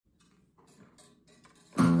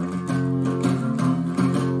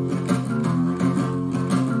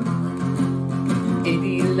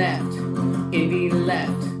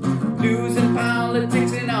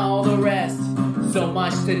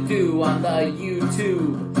much to do on the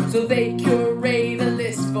YouTube, so they curate a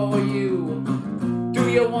list for you. Do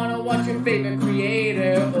you want to watch your favorite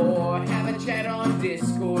creator or have a chat on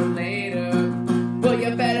Discord later? Well,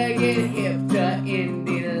 you better get hip to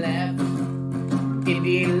Indie Left.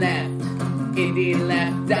 Indie Left.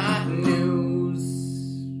 IndieLeft.news.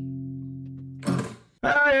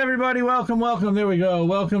 Hi, everybody. Welcome. There we go.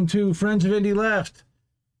 Welcome to Friends of Indie Left.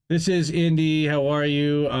 This is Indy. How are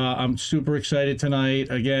you? I'm super excited tonight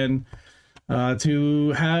again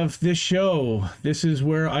to have this show. This is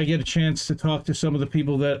where I get a chance to talk to some of the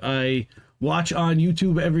people that I watch on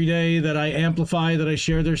YouTube every day, that I amplify, that I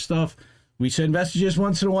share their stuff. We send messages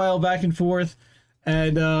once in a while back and forth.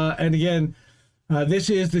 And again, this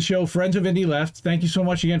is the show Friends of Indie Left. Thank you so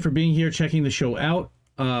much again for being here, checking the show out.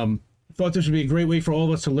 Thought this would be a great way for all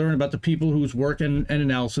of us to learn about the people whose work and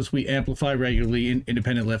analysis we amplify regularly in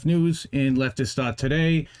Independent Left News, in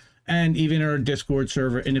Leftist.today, and even our Discord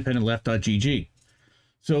server, IndependentLeft.gg.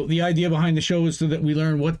 So the idea behind the show is so that we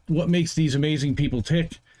learn what makes these amazing people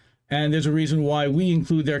tick, and there's a reason why we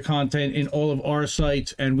include their content in all of our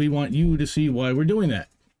sites, and we want you to see why we're doing that.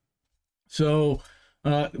 So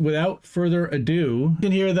without further ado, you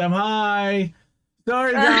can hear them. Hi!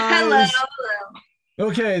 Sorry, guys! Hello.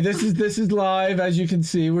 Okay, this is live, as you can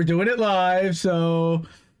see. We're doing it live, so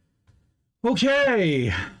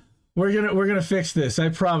okay. We're gonna fix this. I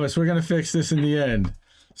promise. We're gonna fix this in the end.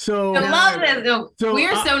 So I love it. So, we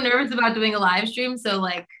are so nervous about doing a live stream. So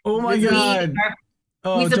like, oh my God.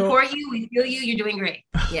 We support you. We feel you. You're doing great.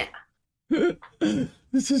 Yeah.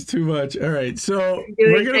 This is too much. All right, so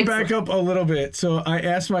we're going to back up a little bit. So I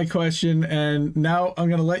asked my question, and now I'm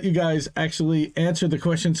going to let you guys actually answer the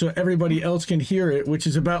question so everybody else can hear it, which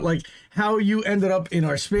is about like how you ended up in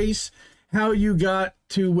our space, how you got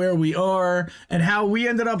to where we are, and how we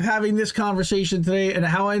ended up having this conversation today, and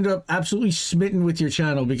how I ended up absolutely smitten with your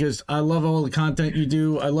channel, because I love all the content you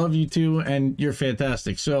do. I love you too, and you're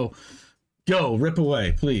fantastic. So go, rip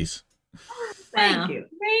away, please. Thank you.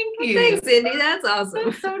 Thanks, Indy. That's awesome.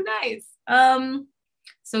 That's so nice.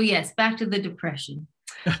 So yes, back to the depression.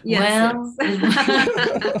 Yes.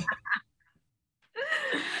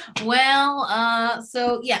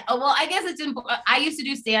 So yeah. Well, I guess it's important. I used to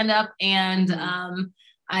do stand up, and then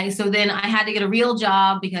I had to get a real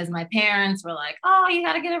job because my parents were like, "Oh, you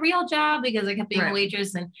got to get a real job," because I kept being a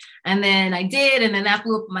waitress, and then I did, and then that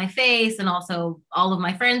blew up in my face, and also all of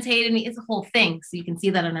my friends hated me. It's a whole thing, so you can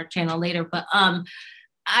see that on our channel later. But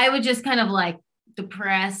I would just kind of like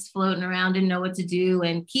depressed, floating around, didn't know what to do.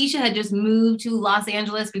 And Keisha had just moved to Los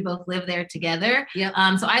Angeles. We both lived there together. Yep.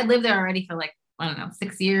 So I lived there already for like, I don't know,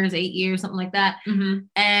 6 years, 8 years, something like that. Mm-hmm.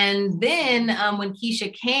 And then when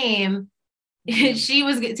Keisha came, she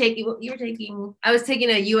was taking what you were taking. I was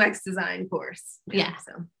taking a UX design course.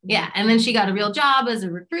 Yeah. And then she got a real job as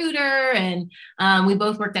a recruiter, and we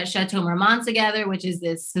both worked at Chateau Marmont together, which is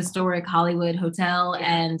this historic Hollywood hotel. Yeah.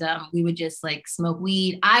 And we would just like smoke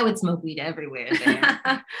weed. I would smoke weed everywhere there.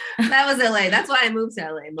 That was LA. That's why I moved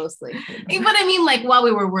to LA mostly. But I mean, like while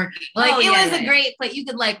we were working, like it was a great place. You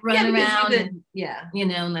could like run around and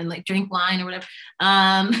and then like drink wine or whatever.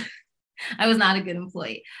 I was not a good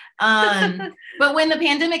employee. But when the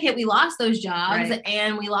pandemic hit, we lost those jobs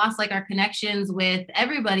and we lost like our connections with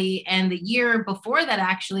everybody. And the year before that,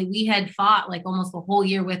 actually, we had fought like almost the whole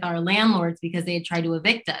year with our landlords because they had tried to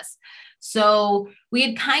evict us. So we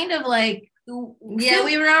had kind of like,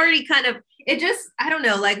 we were already kind of, it just, I don't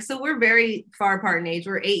know, like, so we're very far apart in age.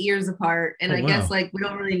 We're 8 years apart. And I guess like we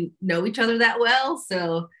don't really know each other that well.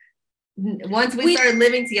 So once we started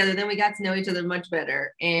living together, then we got to know each other much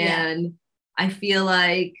better. And I feel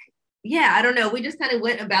like, I don't know. We just kind of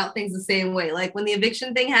went about things the same way. Like when the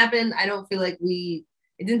eviction thing happened, I don't feel like it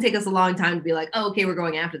didn't take us a long time to be like, oh, okay, we're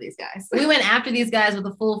going after these guys. We went after these guys with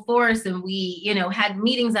a full force, and we, had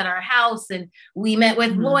meetings at our house, and we met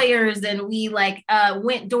with lawyers, and we like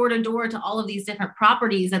went door to door to all of these different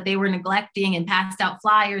properties that they were neglecting and passed out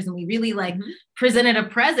flyers. And we really like presented a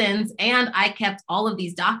presence, and I kept all of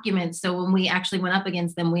these documents. So when we actually went up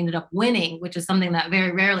against them, we ended up winning, which is something that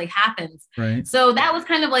very rarely happens. Right. So that was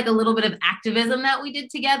kind of like a little bit of activism that we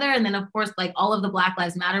did together. And then of course, like all of the Black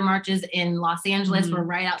Lives Matter marches in Los Angeles were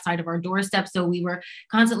right outside of our doorstep. So we were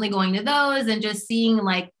constantly going to those and just seeing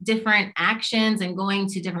like different actions and going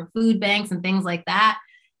to different food banks and things like that.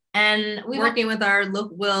 And we working with our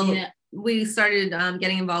local, we started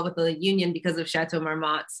getting involved with the union because of Chateau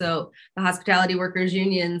Marmont. So the hospitality workers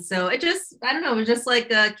union. So it just, I don't know, it was just like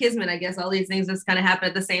kismet, I guess. All these things just kind of happened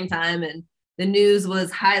at the same time. And the news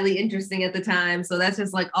was highly interesting at the time. So that's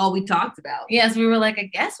just like all we talked about. Yes, we were like, I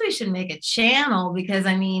guess we should make a channel because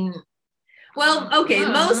I mean, well, okay,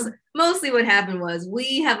 mostly what happened was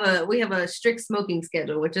we have a strict smoking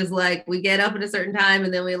schedule, which is like we get up at a certain time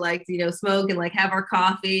and then we like to, smoke and like have our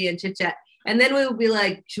coffee and chit chat. And then we would be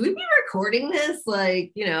like, should we be recording this?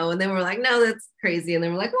 Like, and then we're like, no, that's crazy. And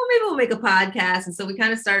then we're like, well, maybe we'll make a podcast. And so we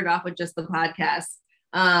kind of started off with just the podcast,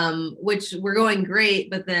 which we're going great.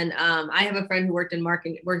 But then I have a friend who works in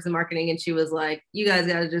marketing, and she was like, you guys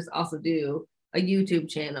got to just also do a YouTube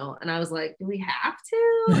channel. And I was like, do we have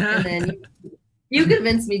to? And then you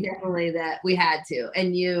convinced me definitely that we had to.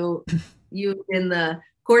 And you in the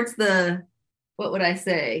court's what would I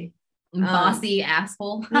say? Bossy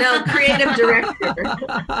asshole. No, creative director.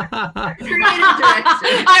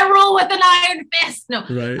 I rule with an iron fist. No.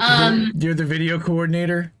 Right. You're the video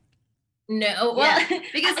coordinator? No. Well,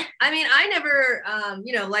 because I never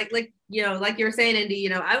like you were saying,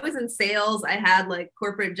 Indy, I was in sales. I had like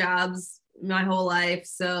corporate jobs my whole life.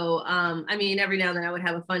 So every now and then I would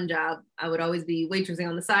have a fun job. I would always be waitressing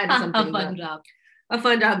on the side or something. A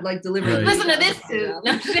fun job like delivering. Right. Listen to this too.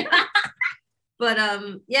 But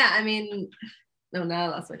no, now I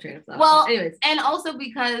lost my train of thought. Well, anyways, and also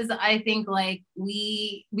because I think like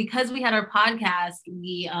because we had our podcast,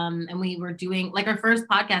 and we were doing like our first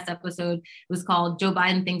podcast episode was called Joe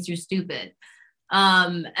Biden Thinks You're Stupid.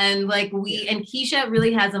 And like and Keisha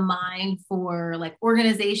really has a mind for like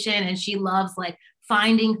organization, and she loves like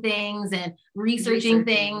finding things and researching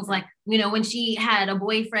things. Like, when she had a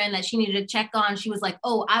boyfriend that she needed to check on, she was like,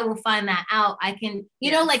 oh, I will find that out. I can,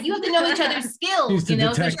 like you have to know each other's skills, so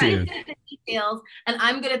she's good at the details and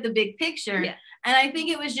I'm good at the big picture. Yeah. And I think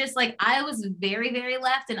it was just like, I was very, very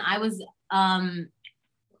left, and I was,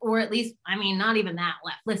 or at least, not even that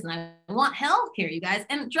left. Listen, I want healthcare, you guys,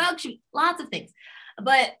 and drugs, lots of things.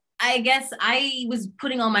 But I guess I was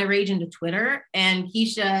putting all my rage into Twitter, and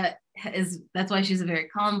Keisha that's why she's a very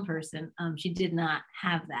calm person. She did not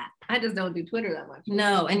have that. I just don't do Twitter that much.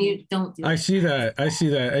 No, and you don't do I see that.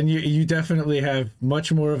 And you definitely have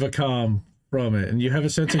much more of a calm from it, and you have a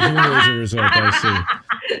sense of humor as a result. I see.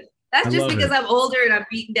 That's just because I'm older and I'm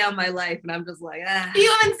beating down my life, and I'm just like,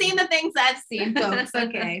 You haven't seen the things I've seen, folks.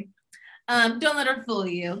 Okay. Don't let her fool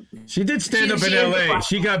you. She did stand up in LA.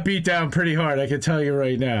 She got beat down pretty hard, I can tell you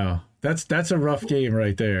right now. That's a rough game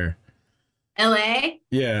right there. LA?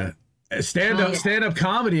 Yeah. Stand up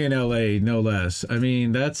comedy in LA, no less.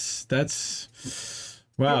 That's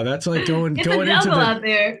wow. That's like going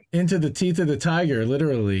into the teeth of the tiger,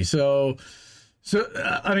 literally. So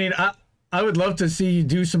I would love to see you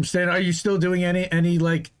do some stand. Are you still doing any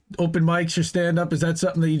like open mics or stand up? Is that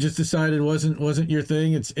something that you just decided wasn't your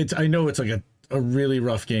thing? It's I know it's like a really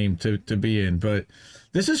rough game to be in, but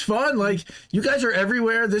this is fun. Like, you guys are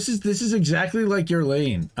everywhere. This is exactly like your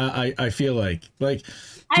lane. I feel like I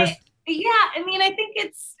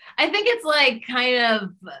think it's like kind of,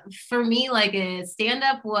 for me, like a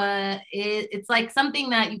stand-up it's like something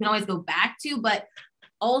that you can always go back to, but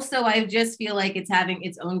also I just feel like it's having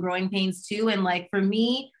its own growing pains too. And like, for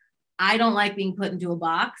me, I don't like being put into a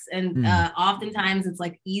box, and oftentimes it's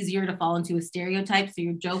like easier to fall into a stereotype. So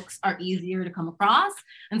your jokes are easier to come across.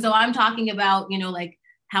 And so I'm talking about, like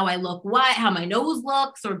how I look white, how my nose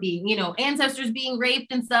looks, or being, ancestors being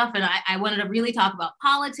raped and stuff. And I wanted to really talk about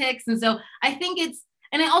politics. And so I think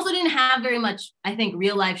and I also didn't have very much, I think,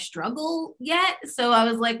 real life struggle yet. So I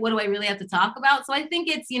was like, what do I really have to talk about? So I think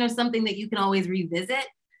it's, something that you can always revisit.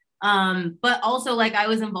 But also, like, I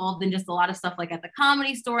was involved in just a lot of stuff like at the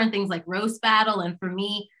Comedy Store and things like Roast Battle. And for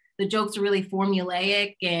me, the jokes are really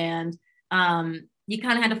formulaic, and you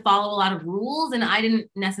kind of had to follow a lot of rules, and I didn't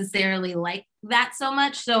necessarily like that so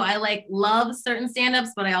much. So I like love certain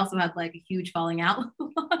stand-ups, but I also have like a huge falling out with a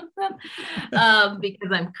lot of them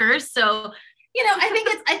because I'm cursed. So,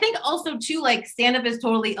 I think also too, like, stand-up is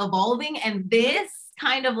totally evolving, and this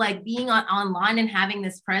kind of like being online and having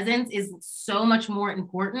this presence is so much more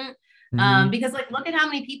important. Because like, look at how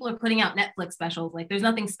many people are putting out Netflix specials. Like, there's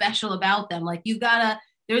nothing special about them. Like, you gotta,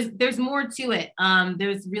 there's more to it.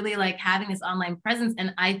 There's really like having this online presence.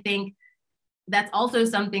 And I think that's also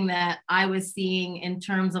something that I was seeing in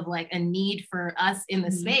terms of like a need for us in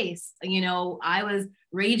the space. I was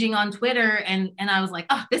raging on Twitter and I was like,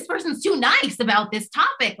 oh, this person's too nice about this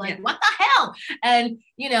topic. Like, what the hell? And,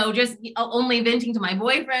 just only venting to my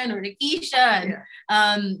boyfriend or to Keisha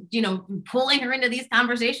and, pulling her into these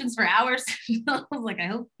conversations for hours. I was like, I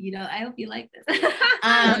hope you like this.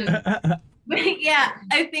 But yeah,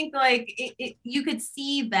 I think like you could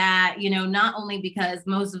see that, not only because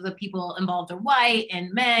most of the people involved are white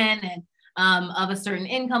and men and of a certain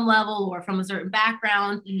income level or from a certain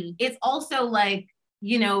background. It's also like,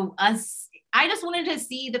 us, I just wanted to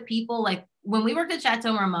see the people, like when we worked at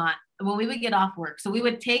Chateau Marmont, when we would get off work, so we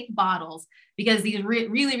would take bottles because these really,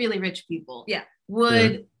 really rich people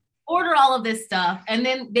would order all of this stuff, and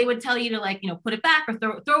then they would tell you to like, put it back or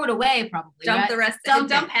throw it away, probably. Dump the rest, dump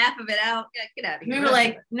half of it out. Yeah, get out of here. We were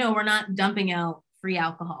like, no, we're not dumping out free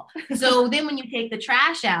alcohol. So then when you take the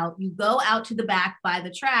trash out, you go out to the back by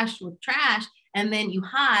the trash with trash, and then you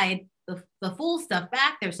hide the full stuff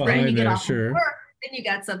back there. So when you get off work, then you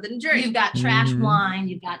got something to drink. You've got trash wine,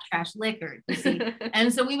 you've got trash liquor, you see.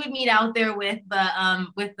 And so we would meet out there with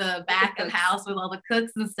the back of house with all the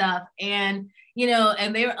cooks and stuff. And,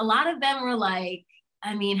 and a lot of them were like,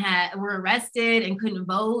 were arrested and couldn't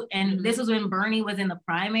vote. And this was when Bernie was in the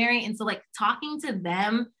primary. And so like talking to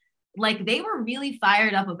them, like they were really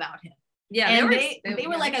fired up about him. Yeah. And they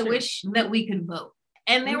were like, I wish that we could vote.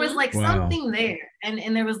 And there was like something there.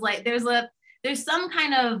 And there was like, there's some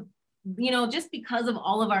kind of, just because of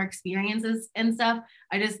all of our experiences and stuff,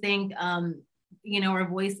 I just think, our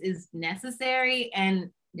voice is necessary, and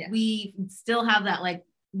we still have that, like,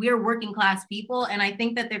 we're working class people. And I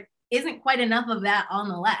think that there isn't quite enough of that on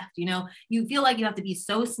the left. You feel like you have to be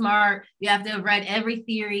so smart. You have to have read every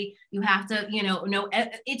theory. You have to, know,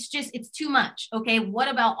 it's too much. Okay. What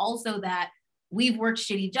about also that we've worked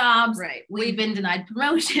shitty jobs. Right. We've been denied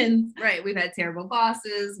promotions. Right. We've had terrible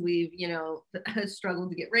bosses. We've, struggled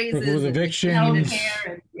to get raises. With evictions.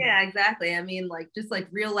 Yeah, exactly. I mean, like, just like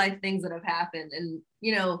real life things that have happened. And,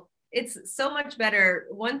 it's so much better.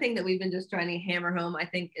 One thing that we've been just trying to hammer home, I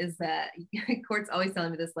think, is that Court's always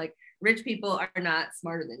telling me this, like, rich people are not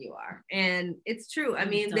smarter than you are. And it's true. I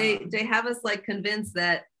mean, they have us like convinced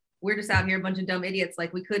that we're just out here a bunch of dumb idiots.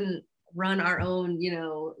 Like we couldn't run our own,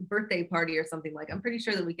 birthday party or something. Like, I'm pretty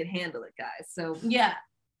sure that we could handle it, guys. So yeah.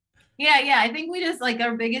 I think we just, like,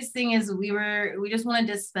 our biggest thing is we just want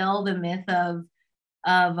to dispel the myth of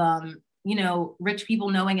rich people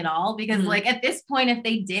knowing it all, because like at this point, if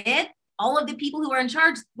they did, all of the people who are in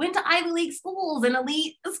charge went to Ivy League schools and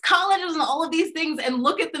elite colleges and all of these things, and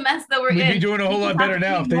look at the mess that we're in. We'd be doing a whole lot better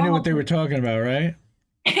now if they knew what they were talking about, right?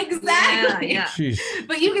 Exactly. Yeah.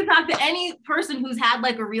 But you can talk to any person who's had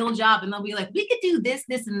like a real job and they'll be like, we could do this,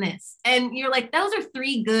 this, and this. And you're like, those are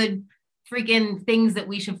 3 good freaking things that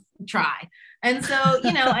we should try. And so,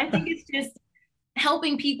 I think it's just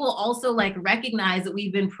helping people also like recognize that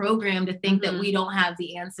we've been programmed to think that we don't have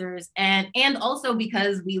the answers. And also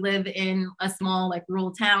because we live in a small, like,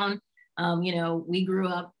 rural town, we grew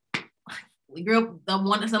up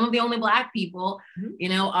some of the only Black people.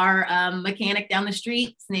 Our mechanic down the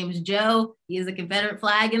street, his name is Joe. He has a Confederate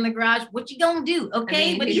flag in the garage. What you gonna do?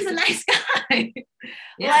 Okay. But he's a nice guy.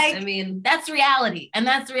 That's reality. And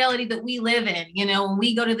that's the reality that we live in. When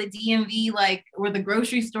we go to the DMV, like, or the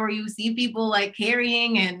grocery store, you see people like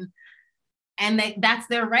carrying and that's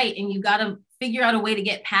their right. And you got to figure out a way to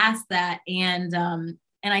get past that. And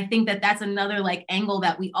I think that that's another like angle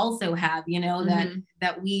that we also have,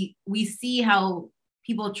 that we see how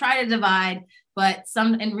people try to divide, but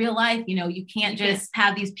in real life, you can't just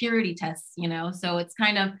have these purity tests, so it's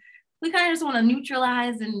we just want to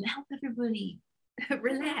neutralize and help everybody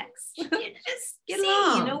relax. Just get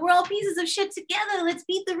along. We're all pieces of shit together. Let's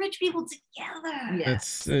beat the rich people together.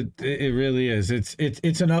 Yes. It really is.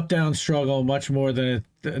 It's an up-down struggle much more than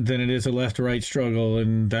it is a left-right struggle.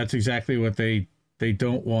 And that's exactly what they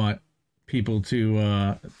don't want people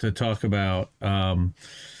to talk about.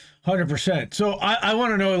 100%. So I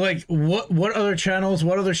want to know, like, what other channels,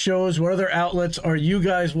 what other shows, what other outlets are you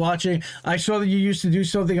guys watching? I saw that you used to do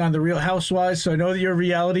something on The Real Housewives, so I know that you're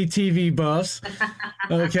reality TV buffs.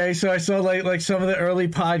 Okay, so I saw like some of the early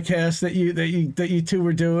podcasts that you two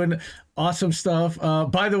were doing. Awesome stuff.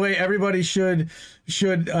 By the way, everybody should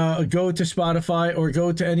go to Spotify or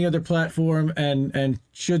go to any other platform and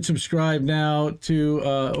should subscribe now to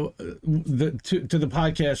the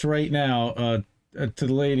podcast right now. To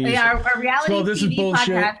the ladies. Yeah, our reality this TV is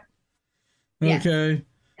bullshit. Podcast. Okay.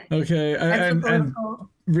 Yes. Okay. And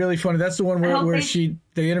really funny. That's the one where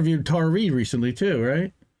they interviewed Tara Reid recently too,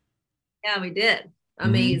 right? Yeah, we did.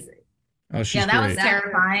 Amazing. Oh, she's that great. was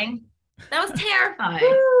terrifying. That was terrifying.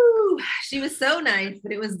 Woo! She was so nice,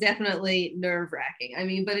 but it was definitely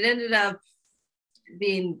nerve-wracking. But it ended up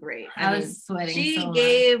being great. I was sweating. She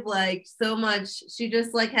gave like so much. She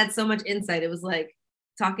just like had so much insight. It was like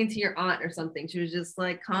talking to your aunt or something. She was just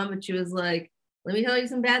like calm, and she was like, let me tell you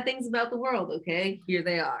some bad things about the world. Okay, here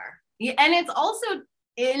they are. Yeah, and it's also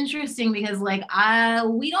interesting because like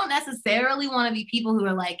we don't necessarily want to be people who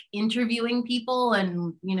are like interviewing people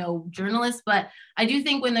and journalists, but I do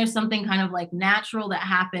think when there's something kind of like natural that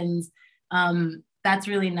happens, that's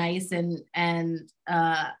really nice, and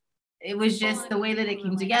it was just the way that it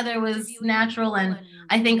came together was natural. And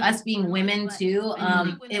I think us being women too,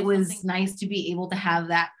 it was nice to be able to have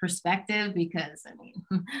that perspective because I mean,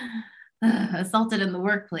 assaulted in the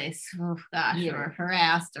workplace, oh gosh, or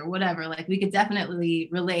harassed or whatever, like we could definitely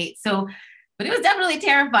relate. So, but it was definitely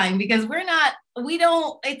terrifying because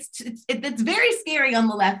it's very scary on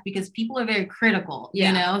the left because people are very critical,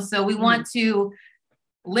 you know? So we want to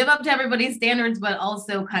live up to everybody's standards, but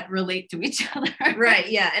also relate to each other. Right.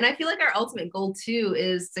 Yeah. And I feel like our ultimate goal too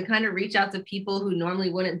is to kind of reach out to people who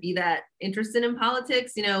normally wouldn't be that interested in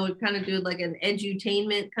politics, you know, kind of do like an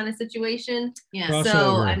edutainment kind of situation. Yeah. Crossover.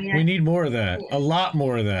 So I mean, we need more of that, a lot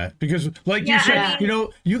more of that, because like you said, you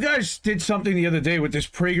know, you guys did something the other day with this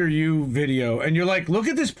PragerU video and you're like, look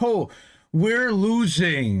at this poll. We're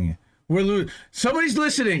losing. Somebody's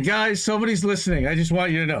listening, guys. Somebody's listening. I just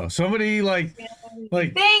want you to know. Somebody like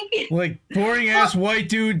boring ass white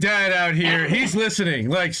dude dad out here. He's listening.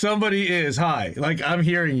 Like somebody is. Hi. Like I'm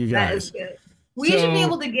hearing you guys. That is good. We should be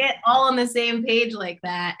able to get all on the same page like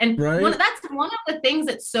that. And that's one of the things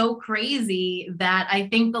that's so crazy that I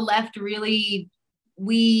think the left really,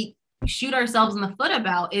 we shoot ourselves in the foot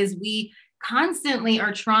about is we constantly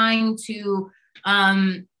are trying to,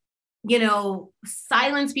 you know,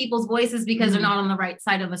 silence people's voices because they're not on the right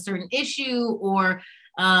side of a certain issue or,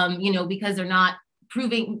 you know, because they're not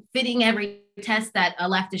fitting every test that a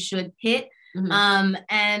leftist should hit.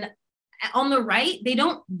 And on the right, they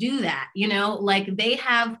don't do that, you know, like they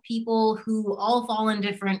have people who all fall in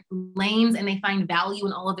different lanes and they find value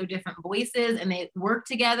in all of their different voices and they work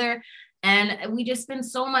together. And we just spend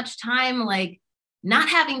so much time like not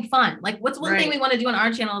having fun. Like what's one thing we want to do on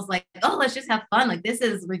our channel is like, oh, let's just have fun. Like this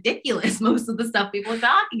is ridiculous. Most of the stuff people are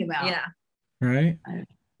talking about. Yeah. Right. Oh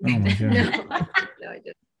my God. No, I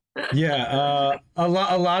didn't. Yeah, a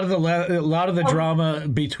lot of the drama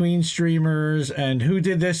between streamers and who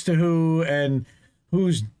did this to who and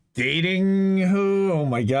who's dating who. Oh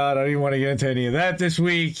my God, I don't even want to get into any of that this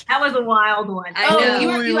week. That was a wild one. I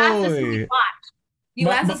know. You asked us who we watched. You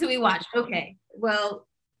asked us who we watched. Okay. Well,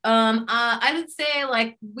 I would say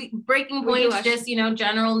like Breaking Point's just, you know,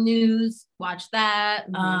 general news. Watch that.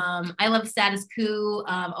 I love Status Quo.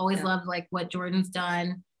 Always loved like what Jordan's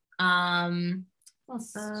done. Like,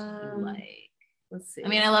 let's see. I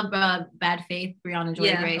mean, I love Bad Faith. Brianna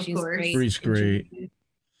Joy Gray. She's great. She's great.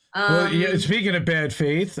 Well, yeah. Speaking of Bad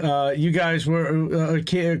Faith, you guys were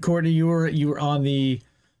Courtney. You were on the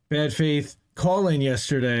Bad Faith call-in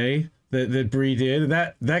yesterday that Bree did.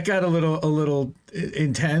 That got a little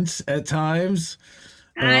intense at times.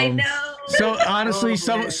 I know. So honestly,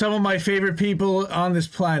 some of my favorite people on this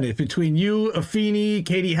planet, between you, Afeni,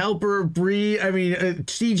 Katie Halper, Bree, I mean,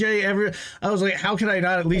 CJ, I was like, how can I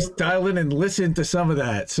not at least dial in and listen to some of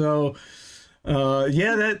that? So, I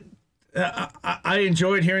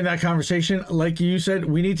enjoyed hearing that conversation. Like you said,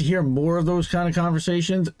 we need to hear more of those kind of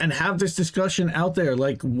conversations and have this discussion out there.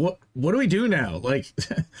 Like, what do we do now? Like,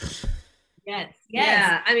 Yes.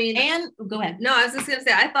 Yeah. I mean, and go ahead. No, I was just going to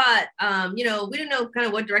say, I thought, you know, we didn't know kind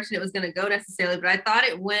of what direction it was going to go necessarily, but I thought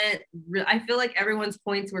it went, I feel like everyone's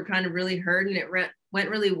points were kind of really heard and it went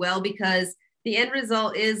really well because the end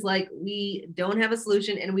result is like, we don't have a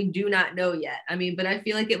solution and we do not know yet. I mean, but I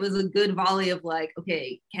feel like it was a good volley of like,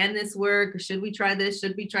 okay, can this work? Should we try this?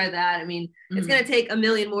 Should we try that? I mean, it's going to take a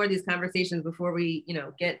million more of these conversations before we, you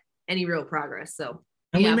know, get any real progress. So.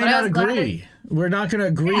 And we may not agree. We're not going to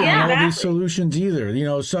agree on all these solutions either, you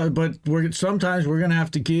know. So, but sometimes we're going to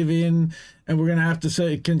have to give in, and we're going to have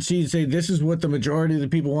to concede, say this is what the majority of the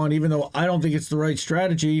people want, even though I don't think it's the right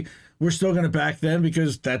strategy. We're still going to back them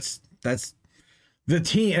because that's the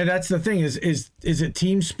team, and that's the thing is it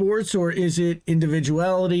team sports or is it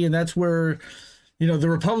individuality? And that's where, you know, the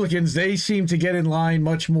Republicans, they seem to get in line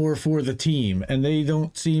much more for the team, and they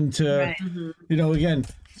don't seem to, you know, again,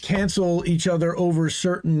 cancel each other over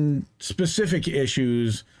certain specific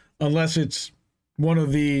issues unless it's one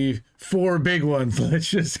of the four big ones. Let's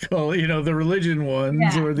just call it, you know, the religion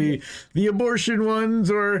ones or the abortion ones,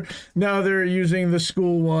 or now they're using the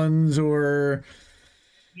school ones, or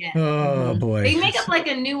oh boy, they make up like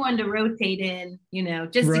a new one to rotate in, you know,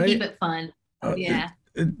 just to keep it fun.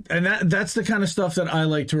 And that's the kind of stuff that I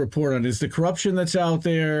like to report on, is the corruption that's out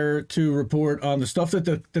there, to report on the stuff that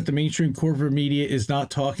the mainstream corporate media is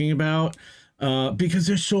not talking about, because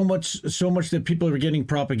there's so much that people are getting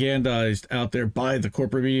propagandized out there by the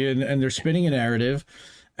corporate media, and they're spinning a narrative,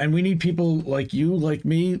 and we need people like you, like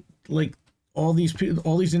me, like all these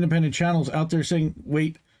independent channels out there saying,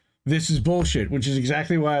 wait, this is bullshit, which is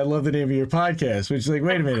exactly why I love the name of your podcast, which is like,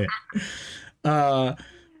 wait a minute,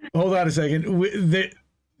 hold on a second.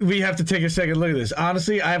 we have to take a second look at this.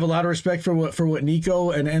 Honestly, I have a lot of respect for what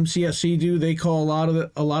Nico and MCSC do. They call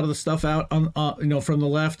a lot of the stuff out on from the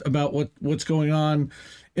left about what's going on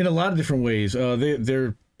in a lot of different ways.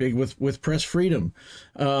 They're big with press freedom.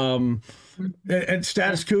 And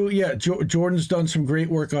Status Quo, yeah. Jordan's done some great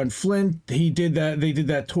work on Flint. He did that. They did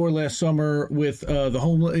that tour last summer with the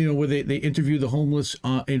homeless, where they interviewed the homeless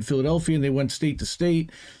in Philadelphia, and they went state to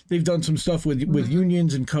state. They've done some stuff with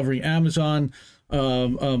unions and covering Amazon.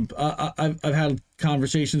 I've had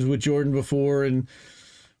conversations with Jordan before, and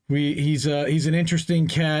he's an interesting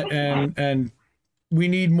cat, and we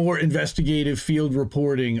need more investigative field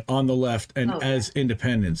reporting on the left and as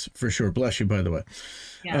independents for sure. Bless you, by the way.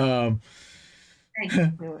 Yeah.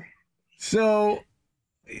 So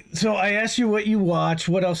I asked you what you watch.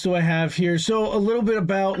 What else do I have here? So a little bit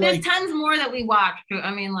about there's tons more that we watch.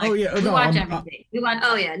 I mean, like we watch everything. We watch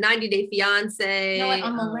 90 Day Fiance. You know what,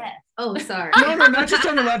 on the left. Oh, sorry. No, not just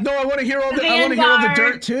on the left. No, I want to hear all the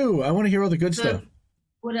dirt too. I want to hear all the good stuff.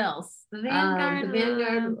 What else? The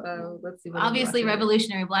Vanguard. Let's see. Obviously,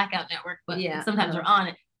 Revolutionary Blackout Network, but sometimes we're on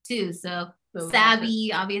it too. So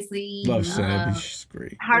Savvy, obviously. Love Savvy. She's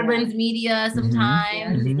great. Heartlands Media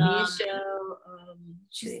sometimes.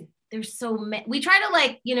 Show. There's so many. We try to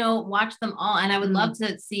watch them all, and I would love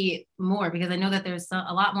to see more because I know that there's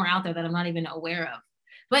a lot more out there that I'm not even aware of.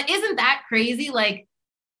 But isn't that crazy? We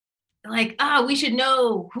should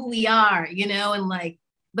know who we are, and like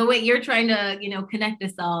the way you're trying to, connect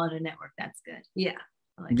us all in a network. That's good. Yeah.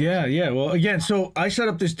 Yeah. Well, again, so I set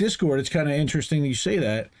up this Discord. It's kind of interesting that you say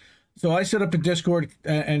that. So I set up a Discord,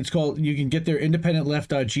 and it's called, you can get there,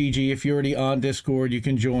 independentleft.gg. If you're already on Discord, you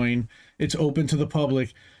can join. It's open to the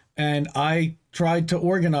public. And I tried to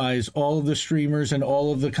organize all of the streamers and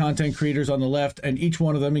all of the content creators on the left, and each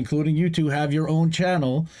one of them, including you two, have your own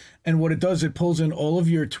channel. And what it does, it pulls in all of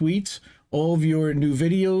your tweets, all of your new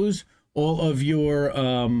videos, all of your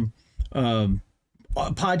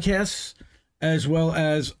podcasts, as well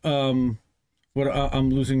as I'm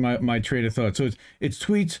losing my train of thought. So it's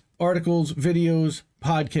tweets, articles, videos,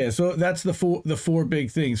 podcasts. So that's the four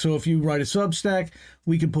big things. So if you write a Substack,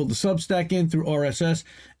 we can pull the Substack in through RSS,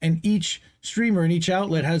 and each streamer and each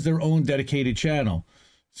outlet has their own dedicated channel.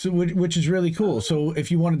 So which is really cool. So if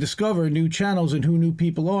you want to discover new channels and who new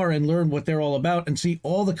people are and learn what they're all about and see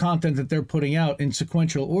all the content that they're putting out in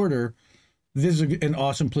sequential order, this is an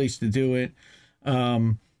awesome place to do it.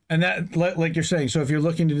 And that, like you're saying, so if you're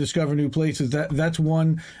looking to discover new places, that's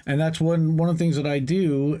one of the things that I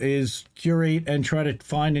do is curate and try to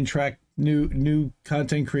find and track new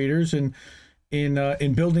content creators, and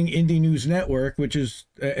in building Indie News Network, which is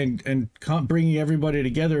and bringing everybody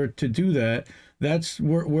together to do that.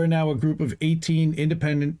 We're now a group of 18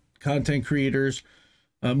 independent content creators,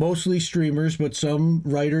 mostly streamers, but some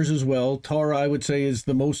writers as well. Tara, I would say, is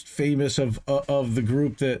the most famous of the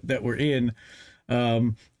group that we're in.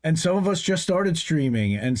 And some of us just started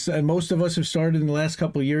streaming, and most of us have started in the last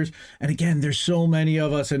couple of years. And again, there's so many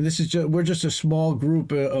of us, and we're just a small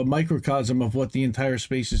group, a microcosm of what the entire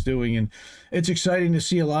space is doing. And it's exciting to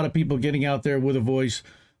see a lot of people getting out there with a voice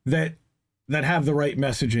that have the right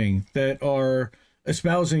messaging, that are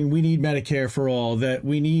espousing we need Medicare for all, that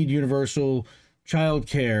we need universal child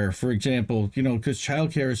care, for example, because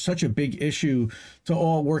child care is such a big issue to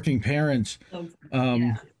all working parents.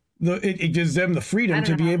 It gives them the freedom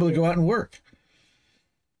to be able to go out and work.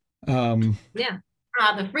 The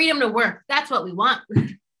freedom to work. That's what we want.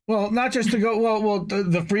 Well, not just to go,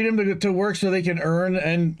 the freedom to work so they can earn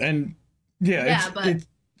and it's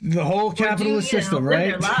the whole capitalist system,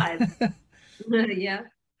 right? Their lives. Yeah.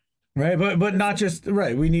 Right, but not just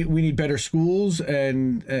right. We need better schools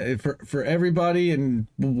and for everybody, and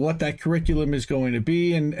what that curriculum is going to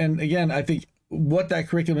be, and again, I think what that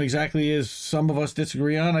curriculum exactly is, some of us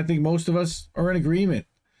disagree on. I think most of us are in agreement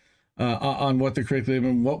on what the curriculum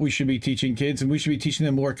and what we should be teaching kids, and we should be teaching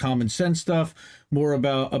them more common sense stuff, more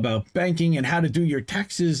about banking and how to do your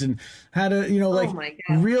taxes and how to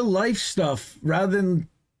real life stuff, rather than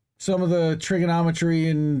some of the trigonometry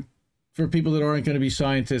and. For people that aren't going to be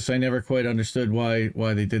scientists, I never quite understood why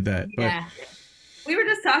they did that. Yeah. But we were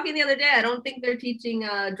just talking the other day. I don't think they're teaching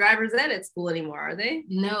driver's ed at school anymore, are they?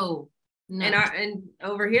 No. And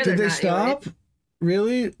over here, did they stop?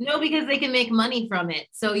 Really? No, because they can make money from it.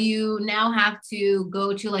 So you now have to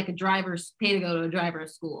go to pay to go to a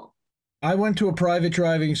driver's school. I went to a private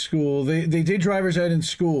driving school. They did driver's ed in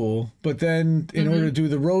school, but then in order to do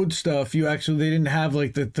the road stuff, they didn't have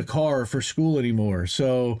the car for school anymore.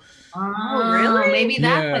 So really? Maybe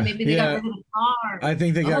that's why. Maybe they got rid of the car. I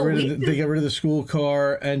think they got rid of the school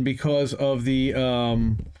car, and because of the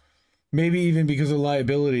maybe even because of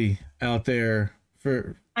liability out there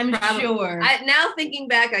for I'm sure. Now thinking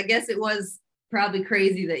back, I guess it was probably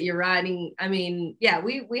crazy that you're riding. I mean, yeah,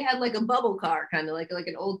 we had like a bubble car, kind of like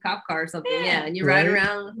an old cop car or something. Yeah, and you ride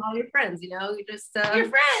around with all your friends. You know, you just your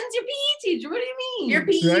friends, your PE teacher. What do you mean? Your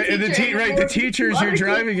PE teacher, and the teacher's your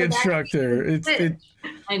driving instructor.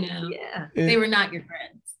 I know. Yeah, they were not your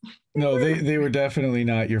friends. No, they were definitely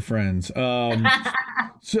not your friends.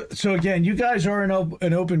 So again, you guys are an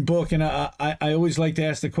open book, and I always like to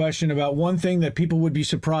ask the question about one thing that people would be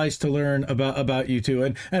surprised to learn about you two,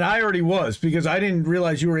 and I already was, because I didn't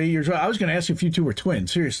realize you were 8 years old. I was going to ask if you two were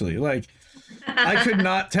twins. Seriously, like I could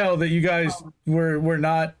not tell that you guys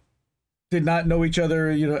did not know each other,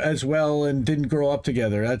 as well, and didn't grow up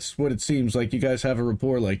together. That's what it seems like. You guys have a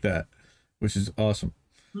rapport like that, which is awesome.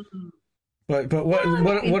 Mm-hmm. But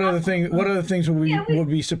what other things would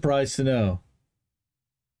be surprised to know?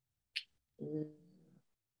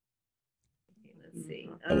 Let's see.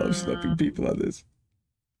 I love slipping people on this.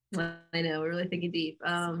 I know, we're really thinking deep.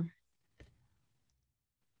 I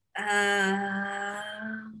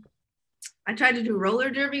tried to do roller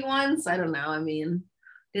derby once. I don't know. I mean,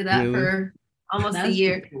 did that for almost a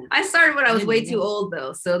year. Cool. I started when I was way too old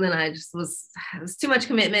though. So then it was too much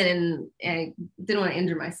commitment, and I didn't want to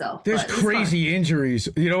injure myself. There's crazy injuries.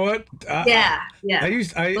 You know what? Yeah. But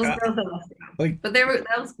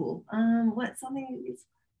that was cool.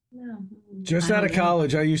 Just out of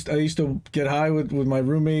college, I used to get high with my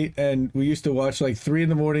roommate, and we used to watch like 3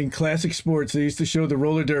 a.m. classic sports. They used to show the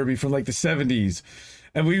roller derby from like the 70s.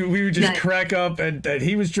 And we would just crack up, and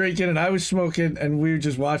he was drinking and I was smoking, and we would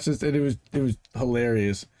just watch this, and it was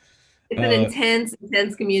hilarious. It's an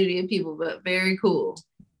intense community of people, but very cool.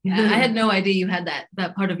 Yeah, I had no idea you had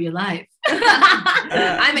that part of your life.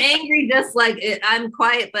 I'm angry, just like it. I'm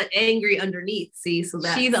quiet but angry underneath. See, so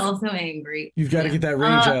that she's also angry. You've got to get that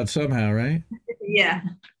rage out somehow, right? Yeah.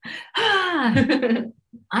 I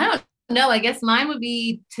don't know. I guess mine would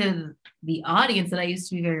be to the audience that I used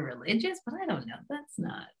to be very religious, but I don't know. That's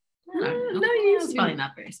not. I don't know. No, it's probably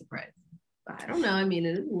not very surprising. I don't know. I mean,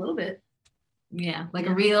 it is a little bit. Yeah, like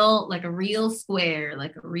a real square,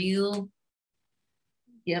 like a real.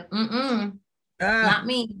 Yep. Not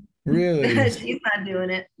me. Really? She's not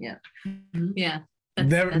doing it. Yeah. Yeah.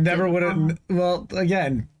 Never would have. Well,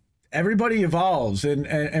 again, everybody evolves,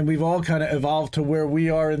 and we've all kind of evolved to where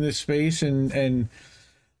we are in this space, and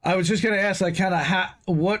I was just going to ask, like, kind of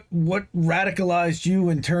what radicalized you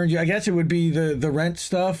and turned you? I guess it would be the rent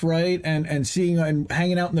stuff, right? And seeing and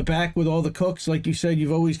hanging out in the back with all the cooks, like you said,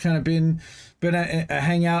 you've always kind of been a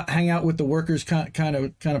hang out with the workers kind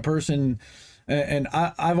of person. And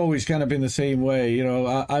I've always kind of been the same way.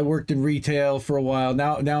 I worked in retail for a while.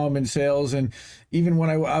 Now I'm in sales. And even when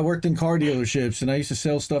I worked in car dealerships, and I used to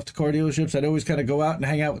sell stuff to car dealerships, I'd always kind of go out and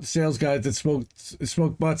hang out with the sales guys that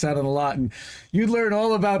smoked butts out on the lot. And you'd learn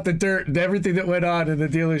all about the dirt and everything that went on in the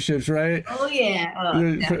dealerships, right? Oh,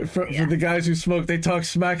 yeah. For the guys who smoke, they talk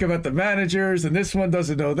smack about the managers, and this one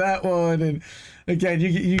doesn't know that one. And again,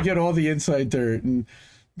 you get all the inside dirt. And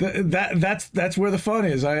that's where the fun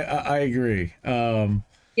is. I agree.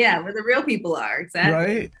 Yeah, where the real people are.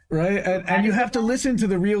 Exactly. Right. And you have to listen to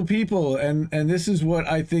the real people. And this is what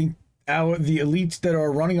I think the elites that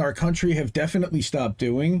are running our country have definitely stopped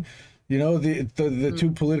doing. The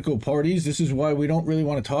two political parties. This is why we don't really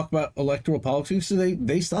want to talk about electoral politics. So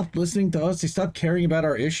they stopped listening to us. They stopped caring about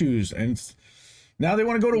our issues. And now they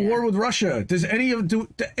want to go to war with Russia. Do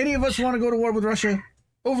any of us want to go to war with Russia?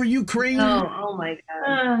 Over Ukraine? Oh my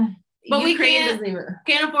God. But Ukraine we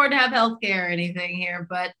can't afford to have healthcare or anything here.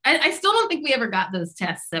 But I still don't think we ever got those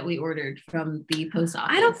tests that we ordered from the post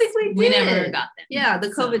office. I don't think we did. We never got them. Yeah, the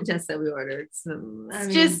COVID tests that we ordered. So,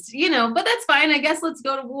 just, but that's fine. I guess let's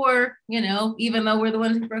go to war, even though we're the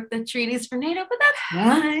ones who broke the treaties for NATO, but that's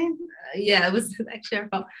fine. Yeah, it was actually our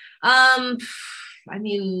fault.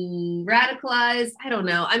 Radicalized, I don't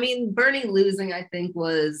know. Bernie losing, I think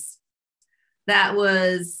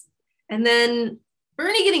and then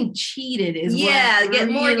Bernie getting cheated is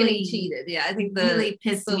getting cheated. Yeah, I think really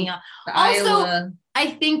pissed me off. Also,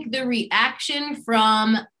 I think the reaction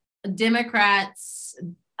from Democrats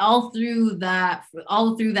all through that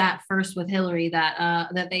first with Hillary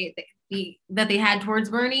that they had towards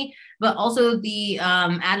Bernie, but also the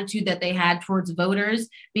attitude that they had towards voters.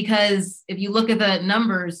 Because if you look at the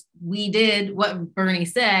numbers, we did what Bernie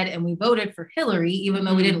said and we voted for Hillary, even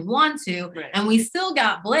though we didn't want to. Right. And we still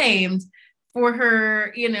got blamed for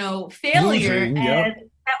her, failure. Losing, and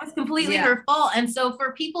that was completely her fault. And so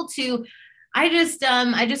for people to, I just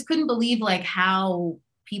couldn't believe like how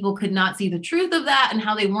people could not see the truth of that and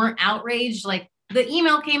how they weren't outraged. Like the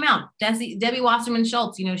email came out, Debbie Wasserman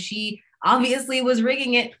Schultz, she obviously was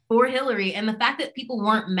rigging it for Hillary. And the fact that people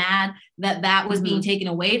weren't mad that that was being taken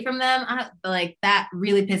away from them, like that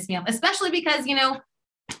really pissed me off, especially because, you know,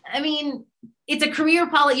 I mean, it's a career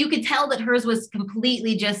policy. You could tell that hers was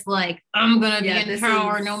completely just like, I'm going to be in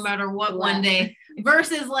power no matter what one day,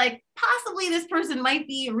 versus like possibly this person might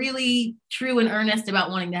be really true and earnest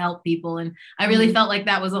about wanting to help people. And I really felt like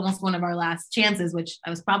that was almost one of our last chances, which I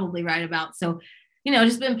was probably right about. So, you know,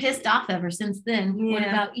 just been pissed off ever since then. Yeah, what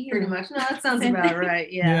about you? Pretty much. No, that sounds about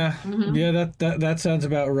right. Yeah. Yeah, that sounds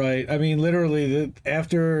about right. I mean, literally,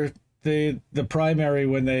 after the primary,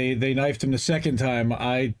 when they knifed him the second time,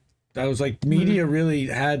 I was like, media really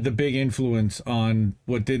had the big influence on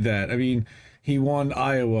what did that. I mean, he won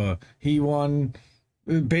Iowa. He won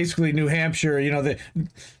basically New Hampshire, you know,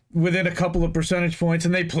 within a couple of percentage points,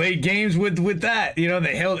 and they played games with that. You know,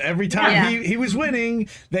 they held every time he was winning,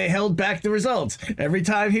 they held back the results. Every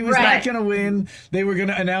time he was not going to win, they were going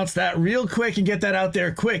to announce that real quick and get that out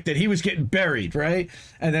there quick that he was getting buried, right?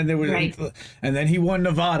 And then there was, and then he won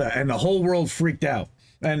Nevada, and the whole world freaked out.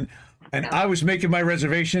 And I was making my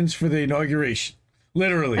reservations for the inauguration.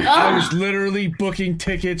 Literally, I was literally booking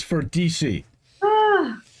tickets for DC.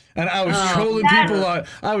 And I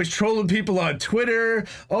was trolling people on Twitter.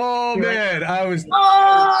 Oh man, I was.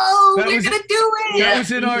 Oh, you're gonna do it. That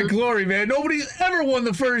was in our glory, man. Nobody's ever won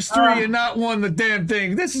the first three and not won the damn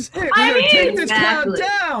thing. This is it. We're gonna take this crowd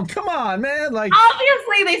down. Come on, man. Like,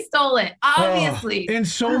 obviously they stole it. Obviously, in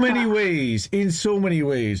so many ways. In so many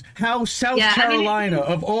ways. How South Carolina,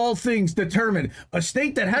 of all things, determined a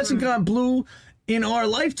state that hasn't gone blue in our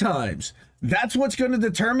lifetimes. That's what's going to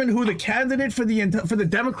determine who the candidate for the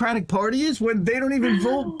Democratic Party is when they don't even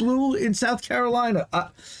vote blue in South Carolina.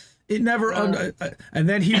 It never. And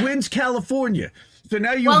then he wins California. So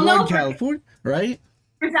now you won California, right?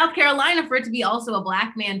 For South Carolina, for it to be also a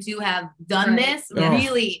black man to have done this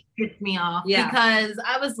really pissed me off because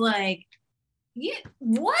I was like,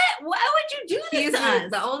 what? Why would you do this to us?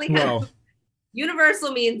 The only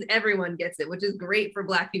universal means everyone gets it, which is great for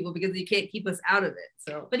black people because you can't keep us out of it.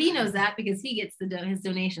 So, but he knows that because he gets his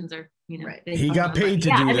donations are, you know, he got paid to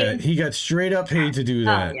do that. He got straight up paid to do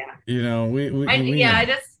that. You know, we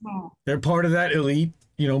they're part of that elite,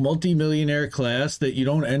 you know, multi-millionaire class that you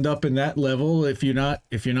don't end up in that level if you're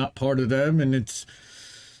not part of them. And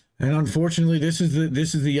unfortunately, this is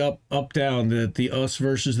the up down, the us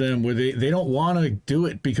versus them, where they don't want to do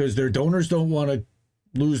it because their donors don't want to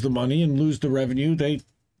lose the money and lose the revenue.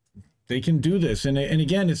 They can do this. And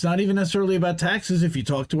again, it's not even necessarily about taxes. If you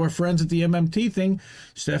talk to our friends at the MMT thing,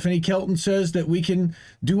 Stephanie Kelton says that we can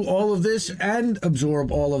do all of this and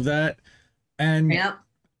absorb all of that. And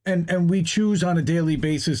and we choose on a daily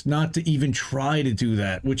basis not to even try to do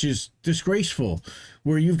that, which is disgraceful,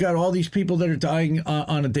 where you've got all these people that are dying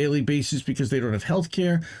on a daily basis because they don't have health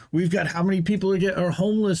care. We've got how many people are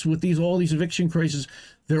homeless with all these eviction crises.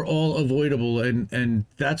 They're all avoidable. And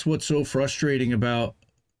that's what's so frustrating about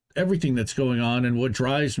everything that's going on, and what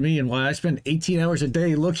drives me and why I spend 18 hours a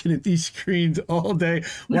day looking at these screens all day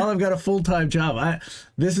while I've got a full-time job.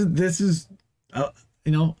 This is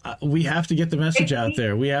you know, we have to get the message out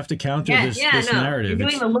there. We have to counter this narrative. You're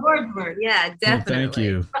doing the Lord's work. Yeah,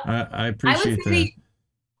 definitely. Well, thank you. I appreciate that.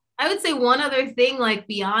 I would say one other thing, like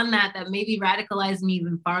beyond that maybe radicalized me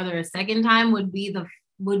even farther a second time would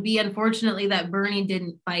be unfortunately that Bernie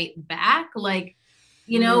didn't fight back. Like,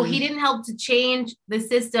 you know, he didn't help to change the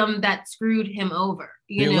system that screwed him over.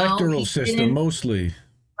 The electoral system mostly.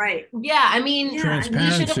 Right. Yeah. I mean, he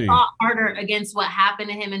should have fought harder against what happened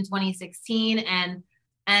to him in 2016 and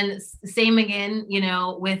same again, you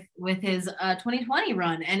know, with his 2020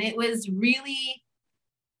 run. And it was really,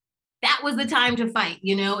 that was the time to fight.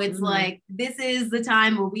 You know, it's like, this is the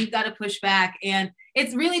time where we've got to push back. And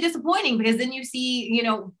it's really disappointing because then you see, you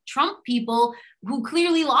know, Trump people who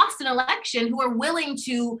clearly lost an election who are willing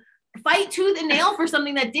to fight tooth and nail for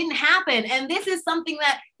something that didn't happen. And this is something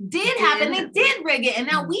that did happen. They did rig it. And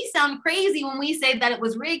now we sound crazy when we say that it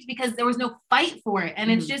was rigged because there was no fight for it. And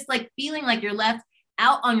it's just like feeling like you're left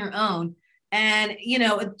out on your own. And, you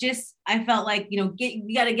know, I felt like, you know,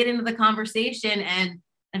 we got to get into the conversation and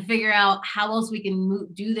figure out how else we can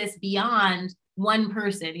do this beyond one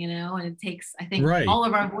person, you know, and it takes, I think, all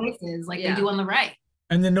of our voices like they do on the right.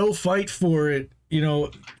 And the no fight for it, you know,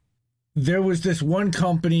 there was this one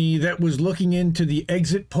company that was looking into the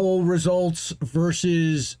exit poll results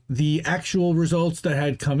versus the actual results that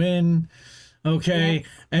had come in,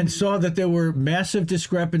 and saw that there were massive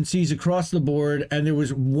discrepancies across the board. And there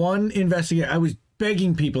was one investigator. I was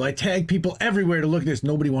begging people. I tagged people everywhere to look at this.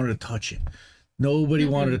 Nobody wanted to touch it. Nobody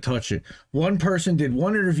wanted to touch it. One person did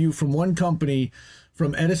one interview from one company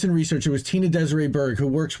from Edison Research. It was Tina Desiree Berg, who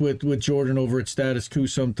works with Jordan over at Status Quo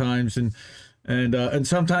sometimes, and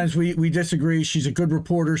sometimes we disagree. She's a good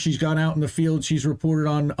reporter. She's gone out in the field. She's reported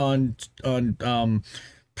on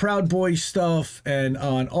Proud Boys stuff and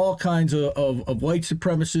on all kinds of white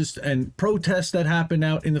supremacists and protests that happened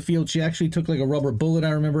out in the field. She actually took like a rubber bullet, I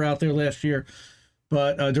remember, out there last year,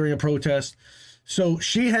 but during a protest. So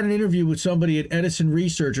she had an interview with somebody at Edison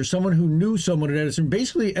Research, or someone who knew someone at Edison.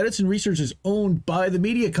 Basically, Edison Research is owned by the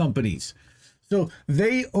media companies. So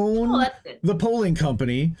they own the polling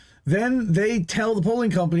company. Then they tell the polling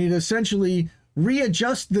company to essentially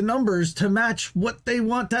readjust the numbers to match what they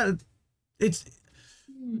want.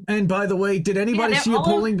 And by the way, did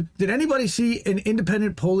anybody see an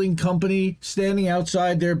independent polling company standing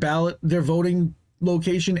outside their voting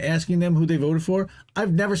location asking them who they voted for?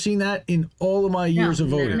 I've never seen that in all of my years of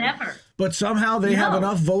voting. Never. But somehow they have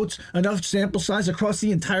enough votes, enough sample size across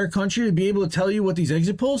the entire country to be able to tell you what these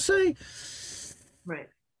exit polls say. Right.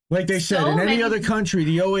 Like they said, in any other country,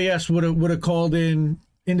 the OAS would have called in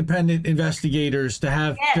independent investigators to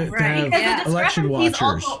have election watchers.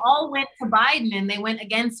 Also all went to Biden, and they went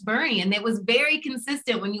against Bernie, and it was very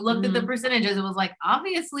consistent. When you looked at the percentages, it was like,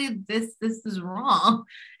 obviously this is wrong,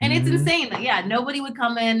 and it's insane that nobody would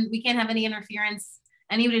come in. We can't have any interference,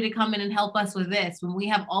 anybody to come in and help us with this when we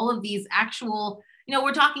have all of these actual.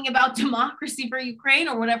 We're talking about democracy for Ukraine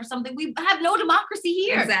or whatever, something. We have no democracy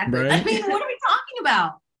here. Exactly. Right? I mean, what are we talking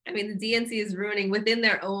about? I mean, the DNC is ruining within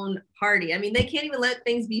their own party. I mean, they can't even let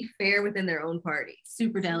things be fair within their own party.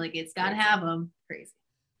 Super delegates, gotta have them. Crazy.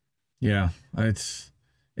 Yeah, it's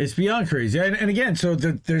beyond crazy. And again, so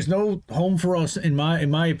there's no home for us, in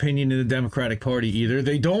my opinion, in the Democratic Party either.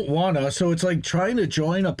 They don't want us. So it's like trying to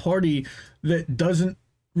join a party that doesn't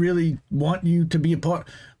really want you to be a part.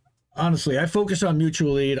 Honestly, I focus on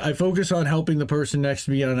mutual aid. I focus on helping the person next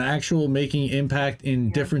to me, on actual making impact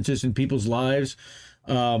in differences in people's lives.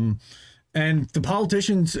 And the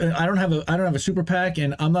politicians, I don't have a super PAC,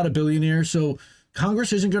 and I'm not a billionaire, so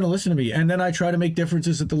Congress isn't going to listen to me. And then I try to make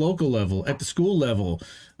differences at the local level, at the school level,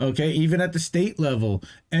 okay, even at the state level,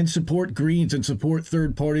 and support Greens and support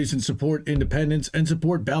third parties and support independents and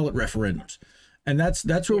support ballot referendums. And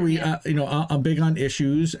that's where we, I'm big on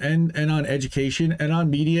issues and on education and on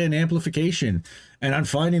media and amplification and on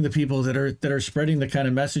finding the people that are spreading the kind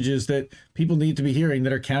of messages that people need to be hearing,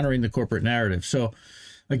 that are countering the corporate narrative. So,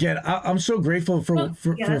 again, I'm so grateful for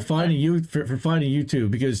finding you for finding you too,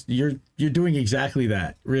 because you're doing exactly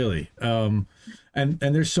that, really. And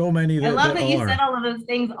there's so many that I love that you said all of those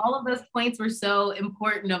things. All of those points were so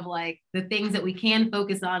important, of like the things that we can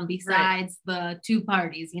focus on besides the two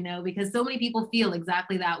parties, because so many people feel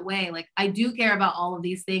exactly that way. Like, I do care about all of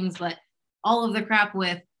these things, but all of the crap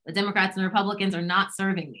with the Democrats and Republicans are not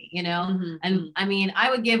serving me, And I mean, I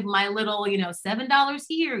would give my little, $7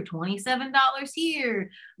 here, $27 here,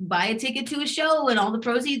 buy a ticket to a show, and all the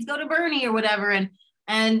proceeds go to Bernie or whatever. And,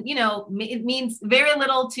 it means very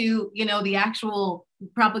little to, the actual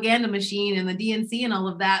propaganda machine and the DNC and all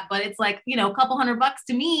of that. But it's like, a couple $100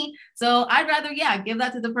 to me. So I'd rather, give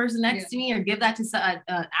that to the person next to me, or give that to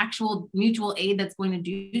actual mutual aid that's going to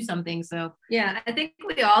do something. So, yeah, I think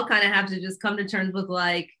we all kind of have to just come to terms with,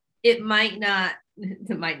 like, it's definitely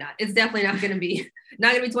not going to be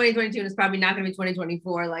 2022. And it's probably not going to be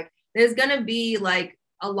 2024. Like, there's going to be like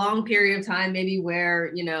a long period of time, maybe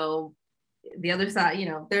where, the other side,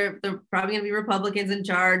 they're probably going to be Republicans in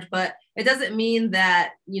charge, but it doesn't mean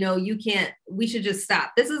that, we should just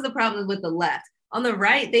stop. This is the problem with the left. On the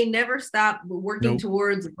right, they never stop working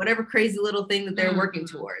towards whatever crazy little thing that they're working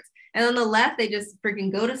towards. And on the left, they just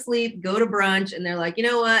freaking go to sleep, go to brunch, and they're like, you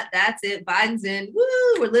know what? That's it. Biden's in.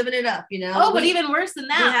 Woo! We're living it up, Oh, but even worse than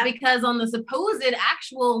that, because on the supposed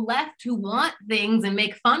actual left who want things and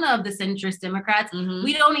make fun of the centrist Democrats,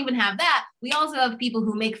 we don't even have that. We also have people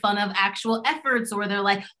who make fun of actual efforts, or they're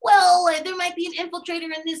like, well, there might be an infiltrator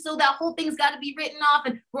in this, so that whole thing's got to be written off.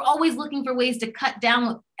 And we're always looking for ways to cut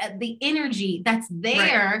down the energy that's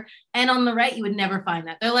there. Right. And on the right, you would never find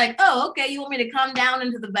that. They're like, oh, okay, you want me to come down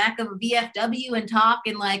into the back of a VFW and talk,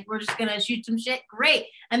 and like, we're just going to shoot some shit? Great.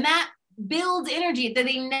 And that builds energy that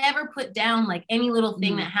they never put down, like any little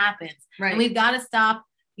thing that happens. Right. And we've got to stop,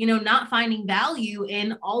 not finding value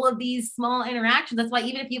in all of these small interactions. That's why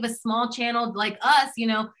even if you have a small channel like us,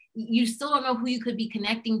 you still don't know who you could be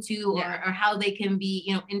connecting to, or how they can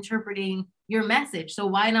be, interpreting your message. So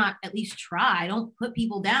why not at least try? Don't put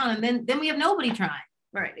people down, and then we have nobody trying.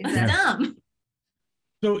 Right. It's dumb.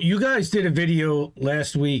 So you guys did a video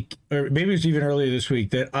last week, or maybe it was even earlier this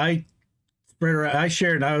week, that I spread around. I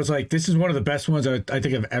shared, and I was like, this is one of the best ones I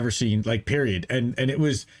think I've ever seen, like, period. And it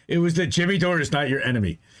was that Jimmy Dore is not your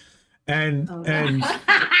enemy. and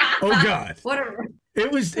oh God.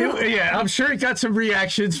 Yeah, I'm sure it got some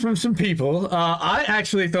reactions from some people. I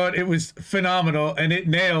actually thought it was phenomenal, and it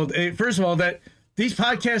nailed it. First of all, that these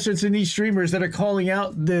podcasters and these streamers that are calling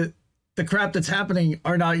out the crap that's happening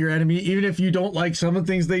are not your enemy. Even if you don't like some of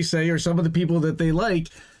the things they say or some of the people that they like,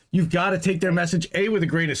 you've got to take their message with a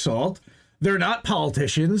grain of salt. They're not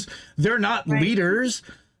politicians. They're not leaders.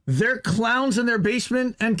 They're clowns in their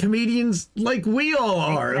basement and comedians like we all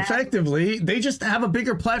are, effectively. They just have a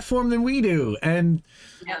bigger platform than we do. And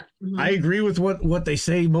I agree with what they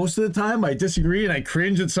say most of the time. I disagree, and I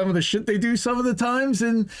cringe at some of the shit they do some of the times.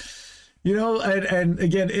 And, you know, and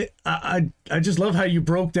again, I just love how you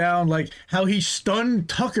broke down, like, how he stunned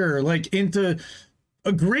Tucker, like, into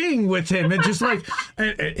agreeing with him. And just like,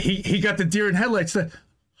 and he got the deer in headlights that,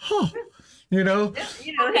 you know,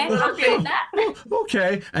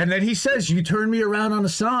 okay. And then he says, "You turned me around on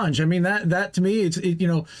Assange." I mean, that to me, you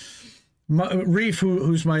know, Reef,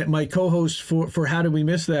 who's my co-host for How Did We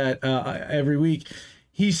Miss That every week,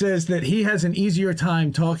 he says that he has an easier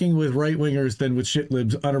time talking with right wingers than with shit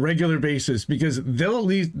libs on a regular basis, because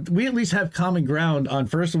we at least have common ground on,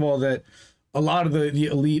 first of all, that a lot of the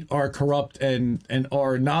elite are corrupt and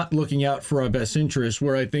are not looking out for our best interests,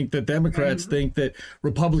 where I think that Democrats think that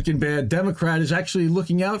Republican bad Democrat is actually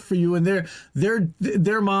looking out for you, and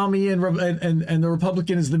they're mommy and the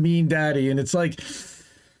Republican is the mean daddy. And it's like,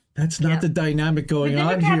 that's not the dynamic going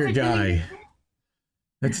on here, guy.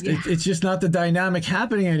 It's just not the dynamic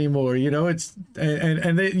happening anymore, you know. It's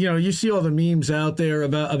and they, you know, you see all the memes out there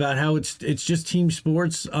about how it's just team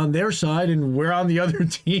sports on their side and we're on the other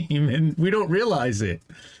team, and we don't realize it.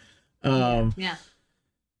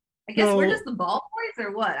 I guess we're just the ball boys,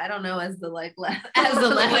 or what? I don't know. As the left. I don't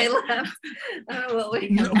know what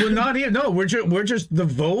we. We're not here. No, we're just the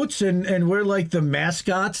votes, and we're like the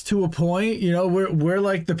mascots to a point. You know, we're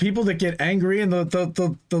like the people that get angry, and the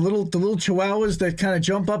little chihuahuas that kind of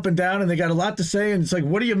jump up and down, and they got a lot to say. And it's like,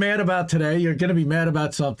 what are you mad about today? You're gonna be mad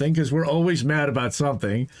about something, because we're always mad about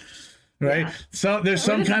something. Right. Yeah. So there's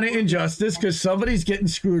some kind of injustice because somebody's getting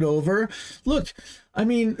screwed over. Look, I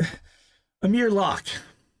mean, Amir Locke.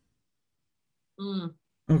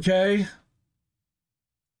 Okay.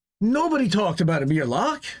 Nobody talked about Amir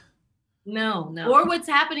Locke. No. Or what's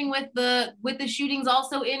happening with the shootings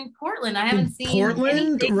also in Portland. I haven't seen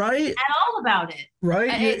Portland, right? At all about it.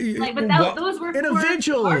 Right. Those were in a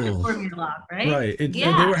vigil. For Amir Locke, right? Right.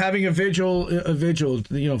 They were having a vigil,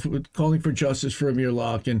 you know, calling for justice for Amir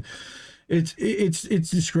Locke, and it's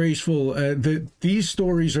disgraceful that these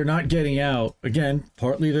stories are not getting out, again,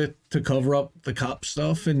 partly to cover up the cop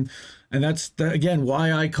stuff, and that's again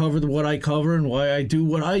why I cover what I cover, and why I do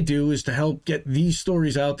what I do, is to help get these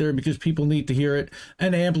stories out there, because people need to hear it,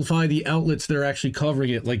 and amplify the outlets that are actually covering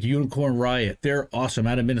it, like Unicorn Riot. They're awesome,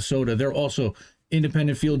 out of Minnesota. They're also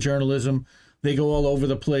independent field journalism. They go all over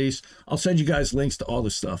the place. I'll send you guys links to all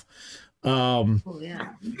this stuff.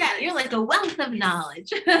 You're like a wealth of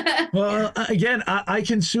knowledge. Well, again, I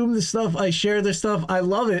consume this stuff. I share this stuff. I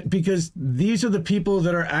love it, because these are the people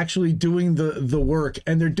that are actually doing the work,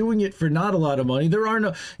 and they're doing it for not a lot of money. There are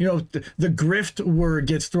no, you know, the grift word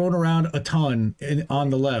gets thrown around a ton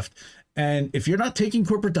on the left, and if you're not taking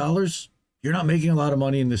corporate dollars, you're not making a lot of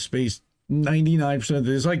money in this space. 99%.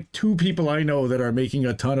 There's like two people I know that are making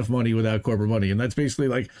a ton of money without corporate money, and that's basically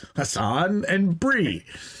like Hassan and Bree.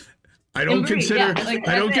 I don't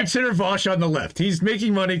consider Vosh on the left. He's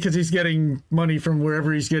making money because he's getting money from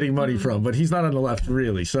wherever he's getting money from, but he's not on the left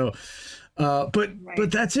really. So, but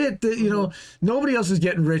that's it. You know, nobody else is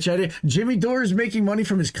getting rich at it. Jimmy Dore is making money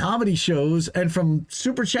from his comedy shows and from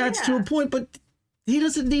super chats to a point, but he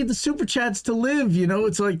doesn't need the super chats to live. You know,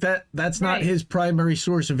 it's like that's not his primary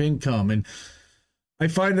source of income. And I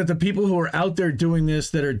find that the people who are out there doing this,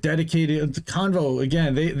 that are dedicated to Convo,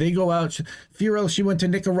 again, they go out. Fiorel, she went to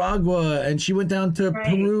Nicaragua, and she went down to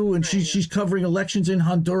Peru, and she's covering elections in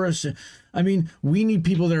Honduras. I mean, we need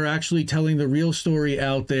people that are actually telling the real story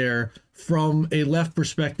out there from a left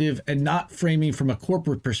perspective, and not framing from a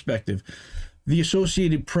corporate perspective. The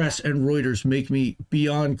Associated Press and Reuters make me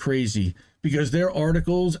beyond crazy, because their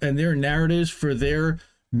articles and their narratives for their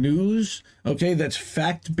news, okay, that's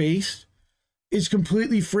fact-based, is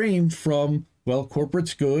completely framed from, well,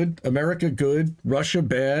 corporate's good, America good, Russia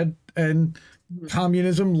bad, and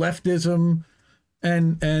communism, leftism,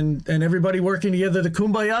 and everybody working together. The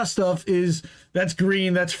kumbaya stuff that's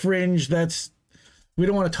green, that's fringe, we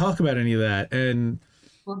don't want to talk about any of that. And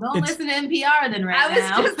well, don't listen to NPR then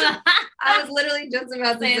now. I was literally just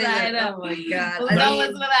about to say that. I know. Oh my God. Well, don't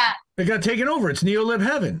listen to that. It got taken over. It's neolib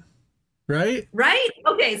heaven. right? Right?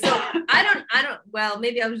 Okay, so I don't. Well,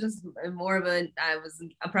 maybe I was just more of a.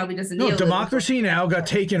 I'm probably just a. No, Democracy Now! Got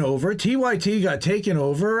taken over. TYT got taken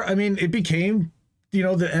over. I mean, it became, the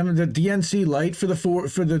DNC light for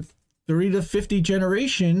the 30 to 50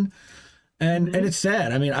 generation. And it's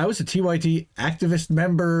sad. I mean, I was a TYT activist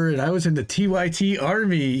member, and I was in the TYT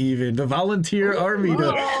army, even the volunteer army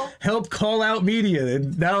to help call out media.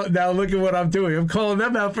 And now look at what I'm doing. I'm calling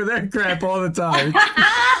them out for their crap all the time.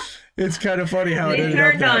 It's kind of funny how it ended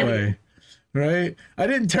up that way, right? I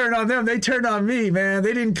didn't turn on them; they turned on me, man.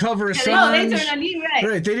 They didn't cover Assange. No, they turned on you, right?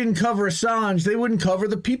 Right? They didn't cover Assange. They wouldn't cover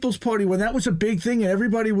the People's Party when that was a big thing, and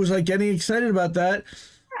everybody was like getting excited about that.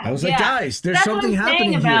 I was like, guys, there's something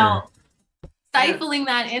happening here. Stifling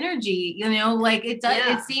that energy, like it does.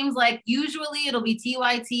 It seems like usually it'll be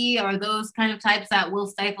TYT or those kind of types that will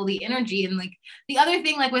stifle the energy. And like the other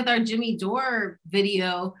thing, like with our Jimmy Dore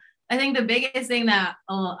video, I think the biggest thing that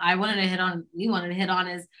we wanted to hit on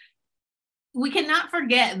is we cannot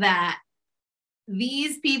forget that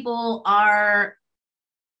these people are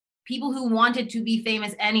people who wanted to be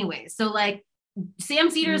famous anyway. So like Sam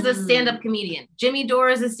Cedar is a stand-up comedian. Jimmy Dore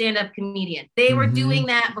is a stand-up comedian. They were doing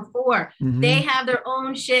that before. They have their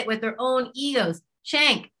own shit with their own egos.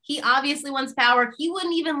 Shank, he obviously wants power. He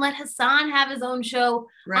wouldn't even let Hassan have his own show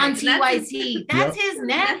on TYT. That's his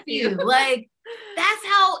nephew. Like, that's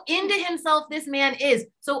how into himself this man is.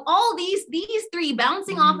 So all these three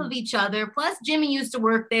bouncing off of each other, plus Jimmy used to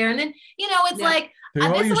work there. And then, it's like, they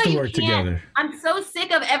all used to work together. I'm so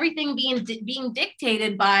sick of everything being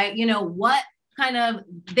dictated by, what kind of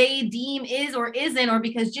they deem is or isn't, or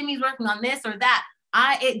because Jimmy's working on this or that.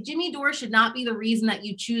 Jimmy Dore should not be the reason that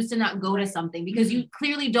you choose to not go to something because you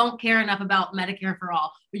clearly don't care enough about Medicare for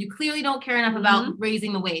all, or you clearly don't care enough about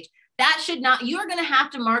raising the wage. That should not, you're going to have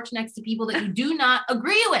to march next to people that you do not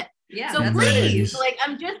agree with. Yeah. So please, like,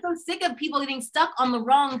 I'm just so sick of people getting stuck on the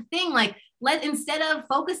wrong thing. Like, instead of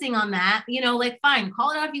focusing on that, like, fine,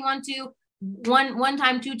 call it out if you want to, one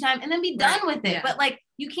time, two time, and then be done with it. But like,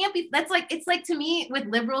 you can't be, it's like to me with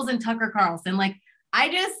liberals and Tucker Carlson, like, I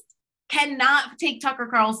just cannot take Tucker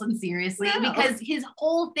Carlson seriously because his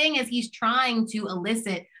whole thing is he's trying to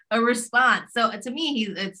elicit a response. So to me,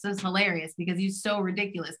 it's just hilarious because he's so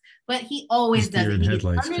ridiculous, but he always does it. He's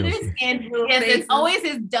under their skin. Yes, it's always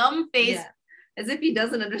his dumb face. Yeah. As if he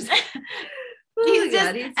doesn't understand. He's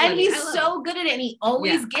so good at it, and he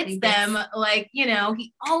always gets them. Like,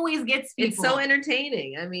 he always gets people. It's so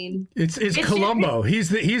entertaining. I mean, it's Columbo. He's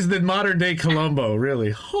the modern day Columbo,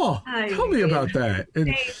 really. Tell me about that.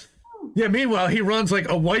 And, meanwhile, he runs like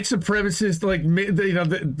a white supremacist, like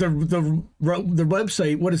the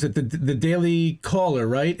website. What is it? The Daily Caller,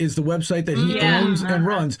 right? Is the website that he owns and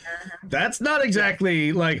runs. That's not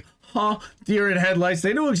exactly like deer in headlights.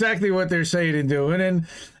 They know exactly what they're saying and doing, and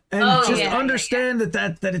understand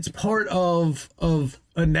that it's part of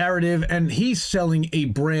a narrative, and he's selling a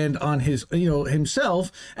brand on his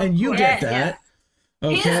himself, and you get that. Yeah.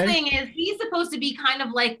 Okay. His thing is he's supposed to be kind of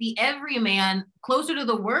like the everyman, closer to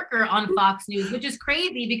the worker on Fox News, which is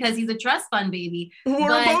crazy because he's a trust fund baby. Wore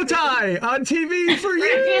a bow tie on TV for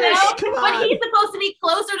years. Come on. But he's supposed to be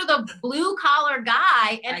closer to the blue collar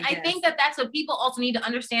guy, and I think that's what people also need to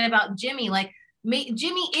understand about Jimmy. Like,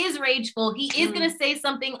 Jimmy is rageful. He is going to say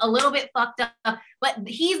something a little bit fucked up, but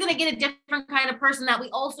he's going to get a different kind of person that we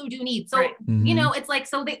also do need. So, it's like,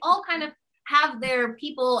 so they all kind of have their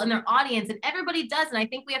people and their audience, and everybody does. And I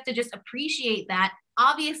think we have to just appreciate that.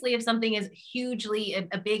 Obviously, if something is hugely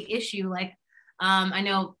a big issue, like I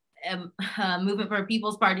know Movement for a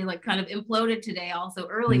People's Party like kind of imploded today also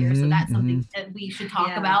earlier. So that's something that we should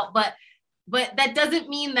talk about. But that doesn't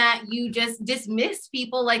mean that you just dismiss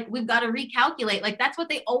people. Like, we've got to recalculate. Like, that's what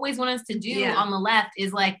they always want us to do on the left,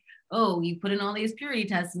 is like, oh, you put in all these purity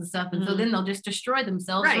tests and stuff, and so then they'll just destroy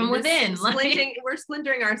themselves from within. We're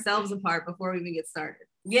splintering ourselves apart before we even get started.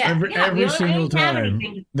 Yeah, every single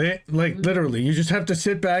time. They literally, you just have to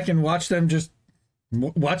sit back and watch them just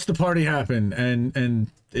watch the party happen, and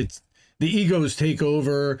it's the egos take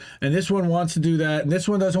over, and this one wants to do that, and this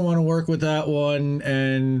one doesn't want to work with that one,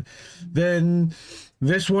 and then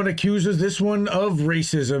this one accuses this one of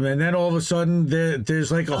racism, and then all of a sudden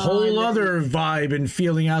there's like a whole other vibe and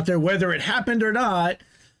feeling out there, whether it happened or not.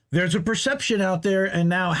 There's a perception out there, and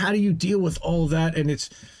now how do you deal with all of that? And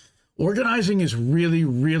it's organizing is really,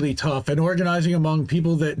 really tough, and organizing among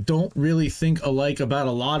people that don't really think alike about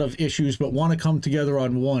a lot of issues but want to come together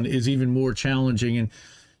on one is even more challenging. And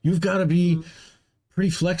you've got to be pretty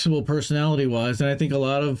flexible personality wise, and I think a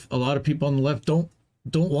lot of people on the left don't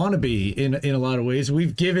want to be in a lot of ways.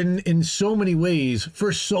 We've given in so many ways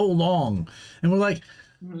for so long, and we're like,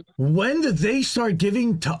 when did they start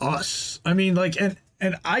giving to us? I mean, like,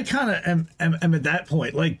 and I kind of am at that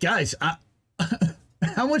point. Like, guys,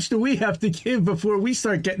 how much do we have to give before we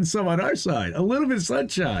start getting some on our side? A little bit of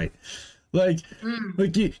sunshine. Like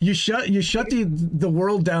you shut the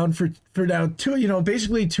world down for now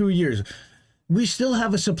basically 2 years. We still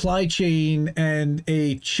have a supply chain and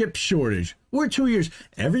a chip shortage. We're 2 years.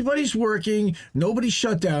 Everybody's working. Nobody's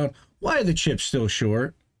shut down. Why are the chips still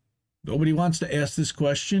short? Nobody wants to ask this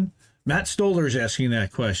question. Matt Stoller is asking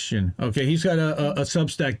that question. Okay, he's got a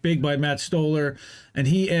Substack, Big by Matt Stoller, and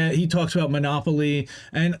he talks about monopoly,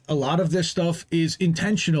 and a lot of this stuff is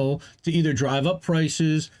intentional to either drive up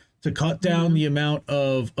prices, to cut down the amount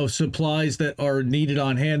of supplies that are needed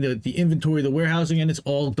on hand, the inventory, the warehousing, and it's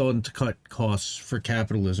all done to cut costs for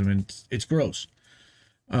capitalism, and it's gross.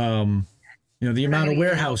 The amount of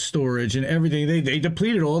warehouse storage and everything, they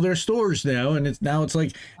depleted all their stores now, and it's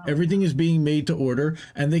like everything is being made to order,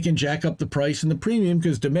 and they can jack up the price and the premium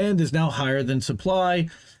because demand is now higher than supply.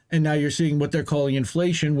 And now you're seeing what they're calling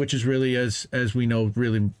inflation, which is really, as we know,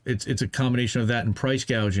 really it's a combination of that and price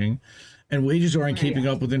gouging, and wages aren't keeping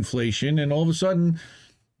up with inflation, and all of a sudden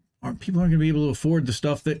people aren't going to be able to afford the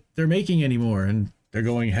stuff that they're making anymore, and they're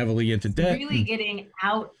going heavily into debt. It's really getting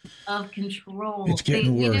out of control. It's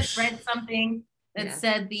getting worse. We just read something that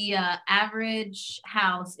said the average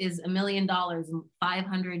house is $1 million in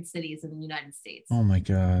 500 cities in the United States. Oh my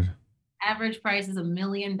God. Average price is $1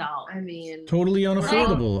 million. I mean, totally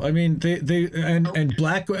unaffordable. I mean,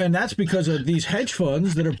 and that's because of these hedge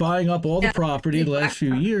funds that are buying up all the property the last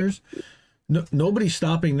few years. Nobody's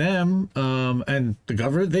stopping them. And the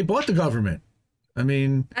government, they bought the government. I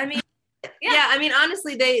mean,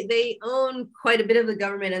 honestly, they own quite a bit of the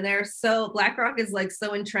government, and BlackRock is like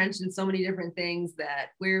so entrenched in so many different things that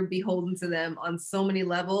we're beholden to them on so many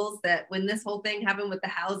levels that when this whole thing happened with the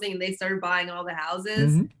housing and they started buying all the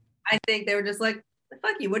houses, I think they were just like,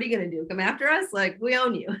 fuck you, what are you going to do? Come after us? Like, we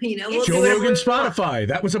own you, We'll Joe Rogan, Spotify,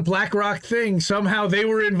 that was a BlackRock thing. Somehow they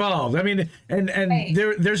were involved. I mean, and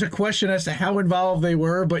there's a question as to how involved they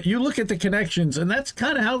were, but you look at the connections, and that's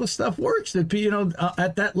kind of how the stuff works. That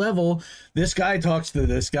at that level, this guy talks to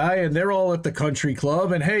this guy, and they're all at the country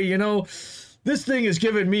club, and hey, this thing is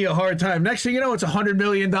giving me a hard time. Next thing you know, it's $100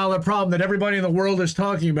 million problem that everybody in the world is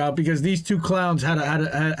talking about because these two clowns had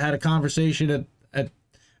a conversation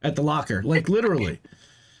at the locker, like literally.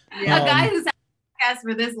 A guy who's had a podcast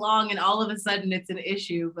for this long and all of a sudden it's an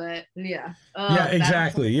issue, but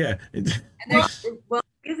exactly. Yeah. And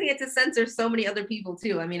using it to censor so many other people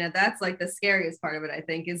too. I mean, that's like the scariest part of it, I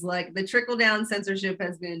think, is like the trickle down censorship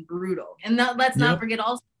has been brutal. And let's not forget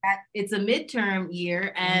also that it's a midterm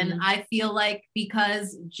year. And I feel like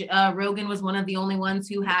because Rogan was one of the only ones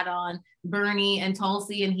who had on Bernie and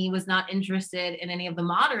Tulsi, and he was not interested in any of the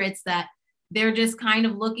moderates, that they're just kind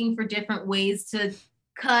of looking for different ways to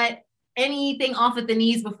cut anything off at the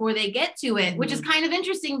knees before they get to it, which is kind of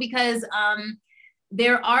interesting because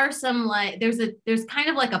there are some there's kind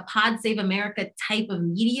of like a Pod Save America type of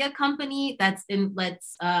media company that's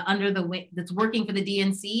under the wing, that's working for the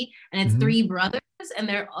DNC, and it's three brothers, and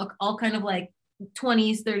they're all kind of like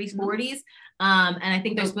 20s, 30s, 40s. And I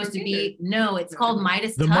think they're supposed to be, it's called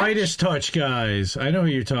Midas Touch. The Midas Touch guys. I know who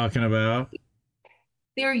you're talking about.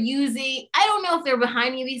 They're using, I don't know if they're behind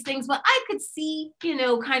any of these things, but I could see,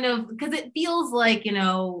 kind of, because it feels like,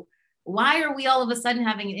 why are we all of a sudden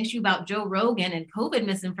having an issue about Joe Rogan and COVID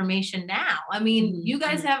misinformation now? I mean, you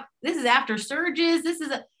guys this is after surges.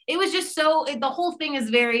 It was just the whole thing is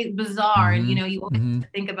very bizarre. And, you always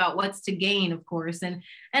think about what's to gain, of course. And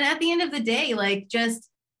at the end of the day,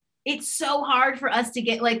 it's so hard for us to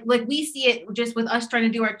get, like we see it just with us trying to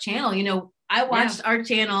do our channel. I watched our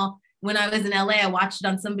channel when I was in LA. I watched it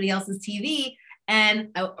on somebody else's TV, and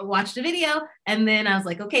I watched a video, and then I was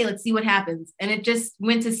like, okay, let's see what happens. And it just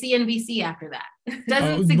went to CNBC after that.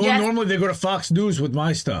 Doesn't suggest. Normally they go to Fox News with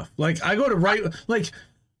my stuff. Like I go to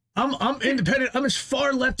I'm independent. I'm as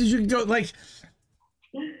far left as you can go. Like,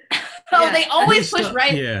 they always push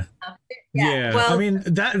right. Yeah. Well, I mean,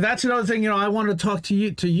 that's another thing, I wanted to talk to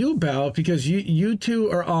you about, because you two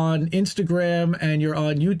are on Instagram and you're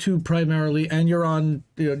on YouTube primarily, and you're on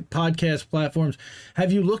podcast platforms.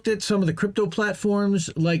 Have you looked at some of the crypto platforms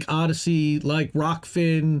like Odyssey, like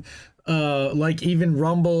Rockfin, like even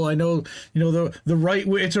Rumble? I know, the right,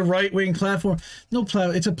 it's a right-wing platform.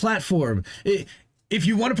 It's a platform. If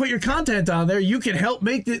you want to put your content on there, you can help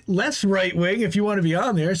make it less right-wing if you want to be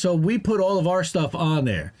on there. So we put all of our stuff on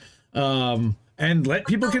there. And let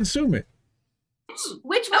people consume it.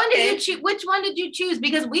 Which one did you choose? Which one did you choose?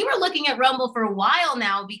 Because we were looking at Rumble for a while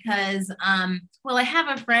now because, I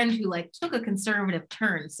have a friend who took a conservative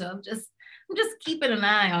turn. So I'm just I'm just keeping an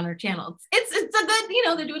eye on her channel. It's a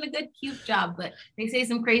good, they're doing a good, cute job, but they say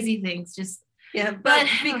some crazy things. Just yeah, but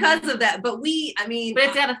because of that, but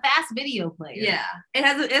it's got a fast video player. Yeah, it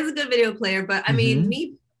has a good video player, but I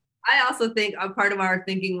mean, I also think a part of our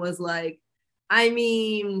thinking was like,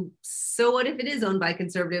 so what if it is owned by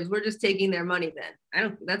conservatives? We're just taking their money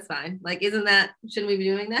then. That's fine. Like, shouldn't we be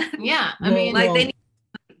doing that? Yeah.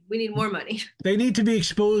 We need more money. They need to be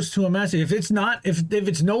exposed to a message. If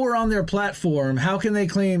it's nowhere on their platform, how can they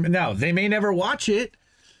claim? Now, they may never watch it,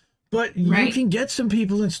 but you can get some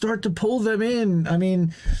people and start to pull them in. I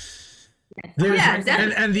mean,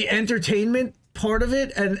 and the entertainment part of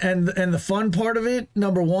it and the fun part of it,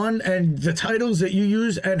 number one, and the titles that you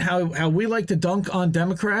use and how we like to dunk on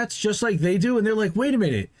Democrats just like they do. And they're like, wait a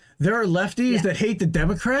minute, there are lefties that hate the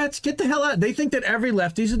Democrats? Get the hell out. They think that every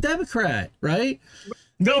lefty's a Democrat, right?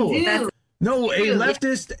 No, a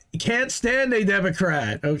leftist can't stand a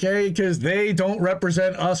Democrat, okay? Because they don't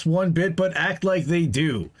represent us one bit, but act like they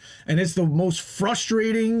do. And it's the most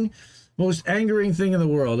frustrating, most angering thing in the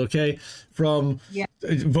world, okay? From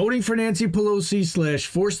voting for Nancy Pelosi /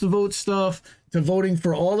 force the vote stuff to voting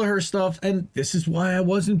for all of her stuff. And this is why I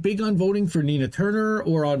wasn't big on voting for Nina Turner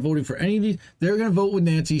or on voting for any of these. They're going to vote with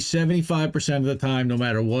Nancy 75% of the time, no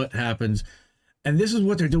matter what happens. And this is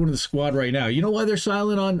what they're doing to the squad right now. You know why they're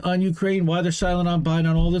silent on Ukraine, why they're silent on Biden,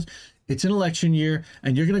 on all this? It's an election year,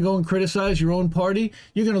 and you're going to go and criticize your own party.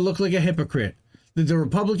 You're going to look like a hypocrite. The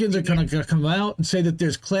Republicans are going to come out and say that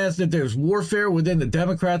there's warfare within the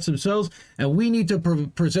Democrats themselves, and we need to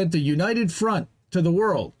present a united front to the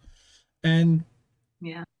world. And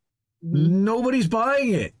nobody's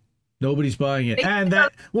buying it. Nobody's buying it. And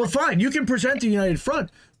fine, you can present a united front.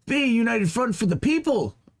 Be a united front for the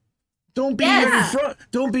people. Don't be united front.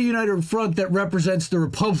 Don't be united front that represents the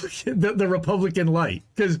Republican, the Republican light.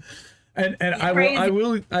 Because,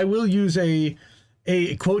 I will use a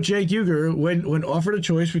quote Jake Uger when offered a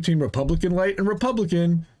choice between Republican light and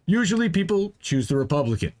Republican. Usually people choose the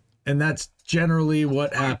Republican, and that's generally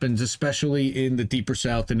what happens, especially in the deeper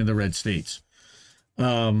South and in the red states.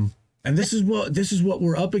 And this is what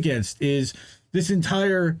we're up against, is this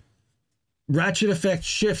entire ratchet effect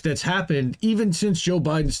shift that's happened even since Joe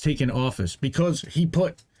Biden's taken office, because he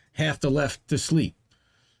put half the left to sleep.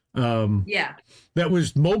 That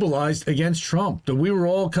was mobilized against Trump. That we were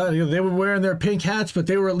all they were wearing their pink hats, but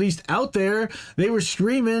they were at least out there. They were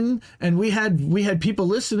screaming, and we had people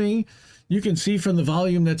listening. You can see from the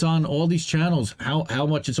volume that's on all these channels how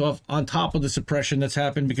much it's off, on top of the suppression that's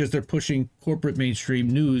happened because they're pushing corporate mainstream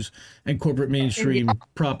news and corporate mainstream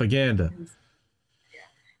propaganda.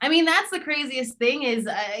 I mean, that's the craziest thing is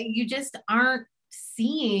you just aren't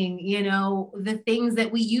seeing, the things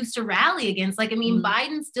that we used to rally against. Like, I mean,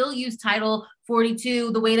 Biden still used Title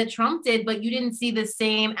 42 the way that Trump did, but you didn't see the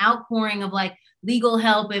same outpouring of like legal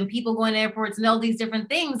help and people going to airports and all these different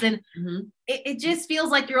things. And it just feels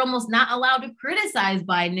like you're almost not allowed to criticize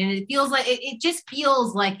Biden. And it feels like, it just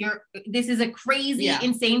feels like this is a crazy,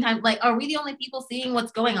 insane time. Like, are we the only people seeing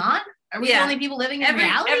what's going on? Are we the only people living in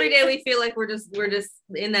reality? Every day we feel like we're just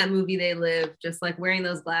in that movie They Live, just like wearing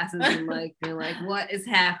those glasses and like being like, what is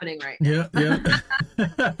happening right now? Yeah.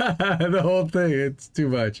 The whole thing, it's too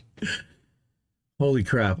much. Holy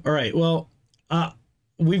crap. All right. Well,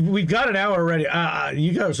 we've got an hour already.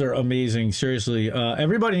 You guys are amazing. Seriously.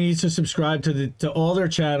 Everybody needs to subscribe to all their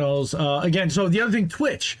channels. Again, so the other thing,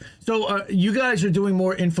 Twitch. So you guys are doing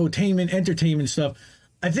more infotainment, entertainment stuff.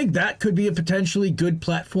 I think that could be a potentially good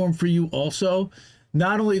platform for you also.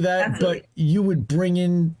 Not only that, but you would bring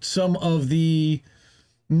in some of the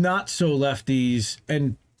not so lefties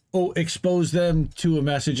and expose them to a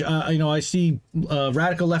message. I see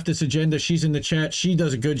Radical Leftist Agenda. She's in the chat. She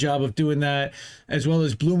does a good job of doing that, as well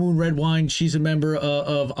as Blue Moon Red Wine. She's a member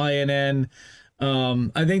of INN.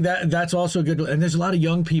 I think that's also good. And there's a lot of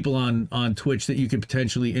young people on Twitch that you could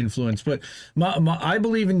potentially influence. But I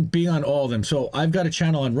believe in being on all of them. So I've got a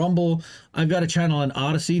channel on Rumble. I've got a channel on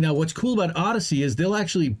Odyssey. Now, what's cool about Odyssey is they'll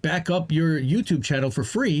actually back up your YouTube channel for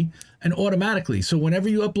free and automatically. So whenever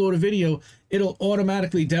you upload a video, it'll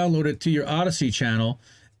automatically download it to your Odyssey channel.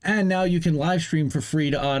 And now you can live stream for free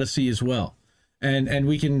to Odyssey as well. And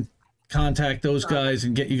we can contact those guys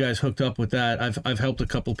and get you guys hooked up with that. I've helped a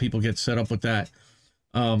couple people get set up with that.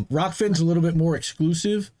 Rockfin's a little bit more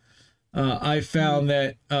exclusive. I found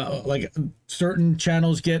that like certain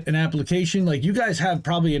channels get an application. Like you guys have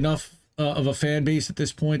probably enough of a fan base at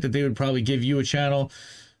this point that they would probably give you a channel.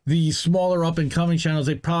 The smaller up and coming channels,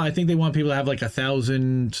 I think they want people to have like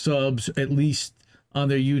 1,000 subs at least on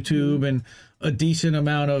their YouTube and a decent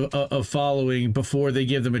amount of following before they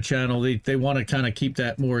give them a channel. They want to kind of keep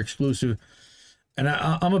that more exclusive. and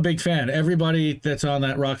I'm a big fan. Everybody that's on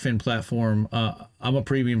that Rockfin platform, I'm a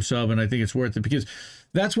premium sub, and I think it's worth it because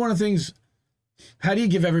that's one of the things. How do you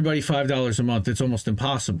give everybody $5 a month? It's almost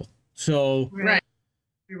impossible. So Right.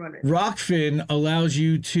 Rockfin allows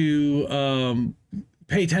you to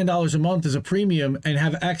pay $10 a month as a premium and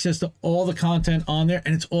have access to all the content on there,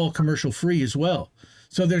 and it's all commercial free as well.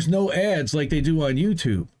 So there's no ads like they do on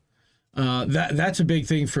YouTube. That's a big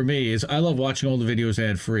thing for me. Is I love watching all the videos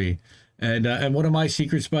ad free. And one of my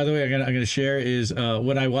secrets, by the way, I'm gonna share is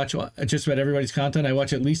when I watch just about everybody's content, I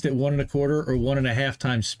watch at least at 1.25 or 1.5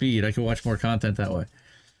 times speed. I can watch more content that way.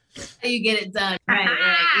 You get it done, right?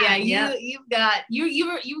 Yeah,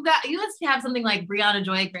 you must have something like Brianna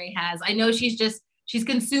Joy Gray has. I know she's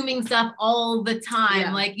consuming stuff all the time.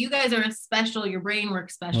 Yeah. Like you guys are special. Your brain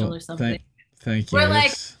works special or something. Thank you. We're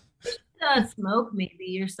like smoke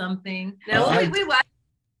maybe or something. No, we watch.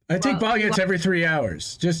 I take Bong-Its every 3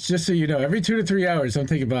 hours. Just so you know, every 2 to 3 hours, I'm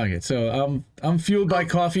taking Bong-Its. So I'm fueled by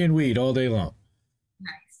coffee and weed all day long.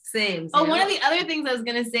 Nice. Same. Oh, one of the other things I was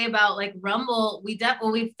gonna say about like Rumble, we've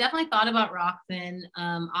definitely thought about Rockfin.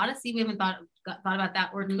 Odyssey, we haven't thought about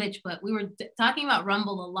that or Twitch, but we were talking about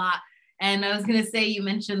Rumble a lot. And I was gonna say, you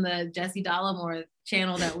mentioned the Jesse Dollamore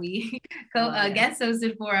channel that we guest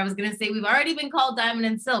hosted for. I was gonna say we've already been called Diamond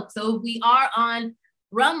and Silk, so if we are on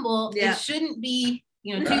Rumble, it shouldn't be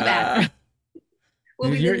too bad.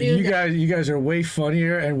 You guys are way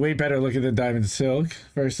funnier and way better looking than Diamond Silk.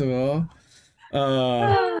 First of all,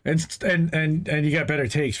 and you got better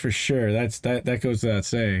takes for sure. That goes without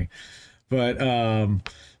saying. But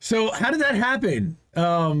so how did that happen?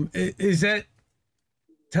 Is that?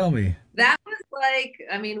 Tell me. That was like,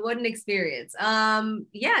 I mean, what an experience.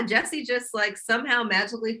 Yeah, Jesse just like somehow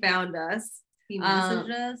magically found us. He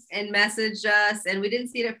messaged us. And we didn't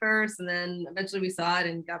see it at first, and then eventually we saw it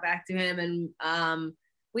and got back to him, and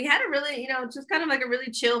we had a really, just kind of like a really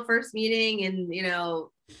chill first meeting, and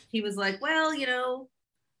he was like, well,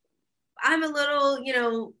 I'm a little,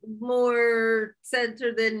 more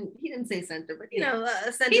center than, he didn't say center, but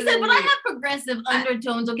center. He said, but I have progressive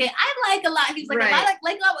undertones. Okay, I like a lot. He was like, right. I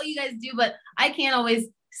like a lot what you guys do, but I can't always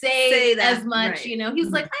say that as much. Right. He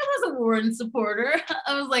was like, I was a Warren supporter.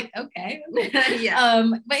 I was like, okay. Yeah.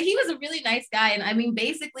 But he was a really nice guy, and I mean,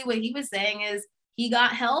 basically, what he was saying is he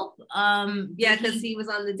got help. Because he was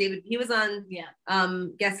on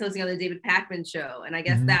guest hosting on the David Pakman show, and I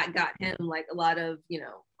guess that got him like a lot of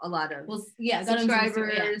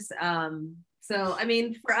subscribers. So I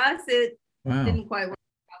mean, for us, it didn't quite work out.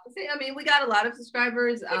 I mean, we got a lot of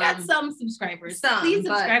subscribers. We got some subscribers. Please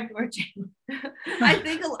subscribe to our channel. I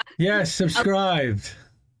think a lot. Yes, subscribed.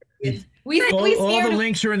 All the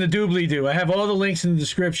links are in the doobly-doo. I have all the links in the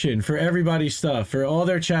description for everybody's stuff, for all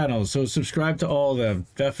their channels. So subscribe to all of them.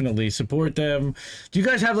 Definitely support them. Do you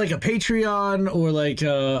guys have like a Patreon or like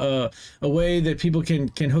a way that people can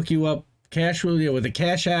hook you up cash with a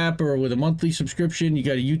Cash App or with a monthly subscription? You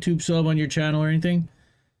got a YouTube sub on your channel or anything?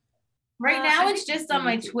 Right now it's just on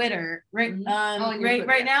my Twitter. Right now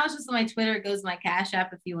it's just on my Twitter. It goes to my Cash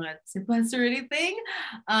App if you want to tip us or anything.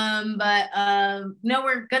 No,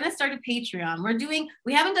 we're gonna start a Patreon.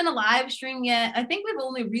 We haven't done a live stream yet. I think we've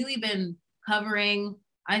only really been covering,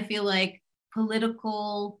 I feel like,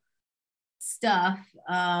 political stuff.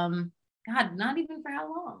 God, not even for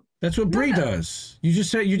how long. That's what Bree does. You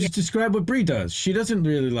just described what Bree does. She doesn't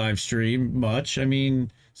really live stream much. I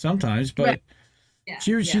mean, sometimes, but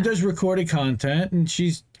she does recorded content, and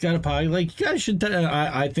she's got a pie. Like, you guys should.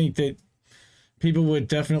 I think that people would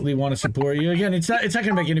definitely want to support you. Again, it's not going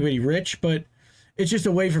to make anybody rich, but it's just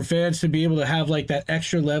a way for fans to be able to have like that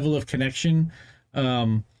extra level of connection.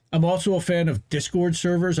 I'm also a fan of Discord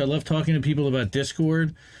servers. I love talking to people about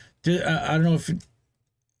Discord. I don't know if.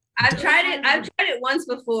 I've tried it once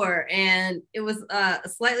before, and it was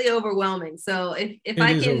slightly overwhelming. So if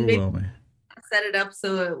I can maybe set it up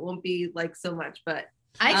so it won't be like so much, but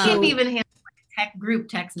I can't even handle group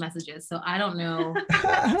text messages, so I don't know.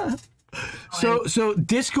 So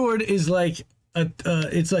Discord is like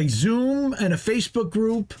it's like Zoom and a Facebook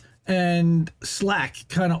group and Slack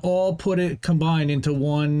kind of all combined into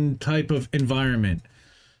one type of environment.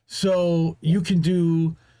 So you can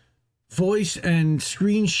do voice and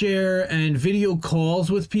screen share and video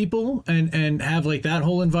calls with people and have like that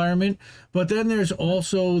whole environment. But then there's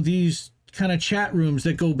also these kind of chat rooms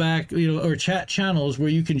that go back, or chat channels where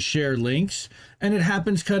you can share links, and it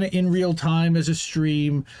happens kind of in real time as a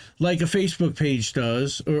stream, like a Facebook page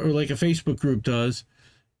does, or like a Facebook group does.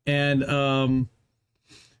 And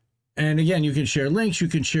again, you can share links, you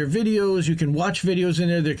can share videos, you can watch videos in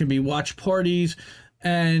there. There can be watch parties,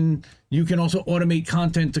 and you can also automate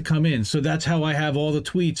content to come in. So that's how I have all the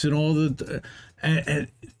tweets and all the, and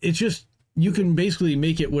it's just, you can basically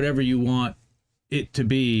make it whatever you want it to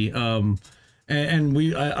be. And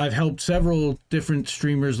I've helped several different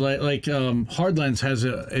streamers, like Hardlands has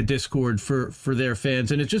a Discord for their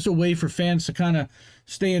fans, and it's just a way for fans to kind of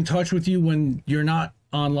stay in touch with you when you're not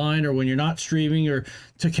online or when you're not streaming, or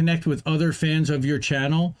to connect with other fans of your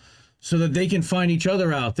channel so that they can find each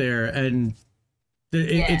other out there. And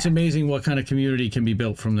it's amazing what kind of community can be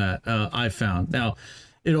built from that. I've found. Now,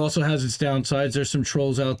 it also has its downsides. There's some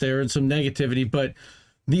trolls out there and some negativity, but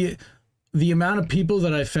the amount of people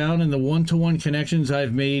that I found and the one-to-one connections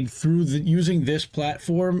I've made through using this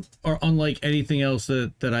platform are unlike anything else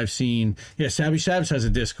that I've seen. Yeah, Sabby Sabs has a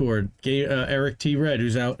Discord. Eric T. Red,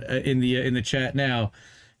 who's out in the chat now,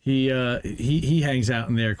 he hangs out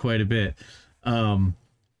in there quite a bit.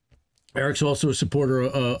 Eric's also a supporter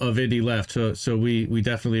of Indie Left, so we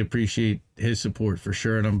definitely appreciate his support for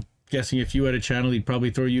sure. And I'm guessing if you had a channel, he'd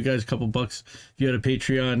probably throw you guys a couple bucks if you had a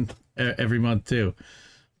Patreon every month too.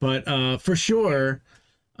 But for sure,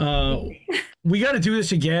 we got to do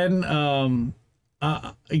this again.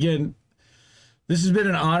 Again, this has been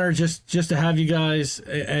an honor just to have you guys.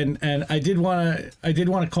 And I did want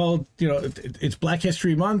to call, it's Black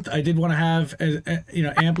History Month. I did want to have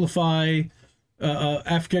amplify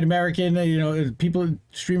African American, people,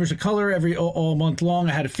 streamers of color all month long.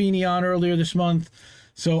 I had Afeni on earlier this month,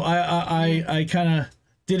 so I kind of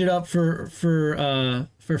did it up for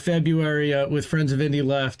February with Friends of Indie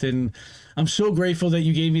Left, and I'm so grateful that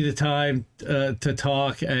you gave me the time to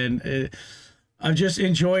talk, and I've just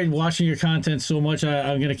enjoyed watching your content so much.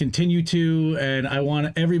 I'm going to continue to, and I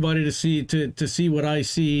want everybody to see what I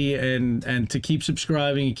see, and to keep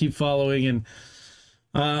subscribing and keep following, and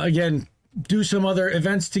again, do some other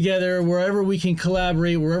events together wherever we can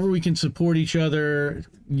collaborate, wherever we can support each other.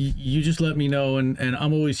 You just let me know, and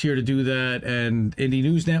I'm always here to do that. And Indie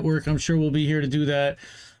News Network, I'm sure we'll be here to do that.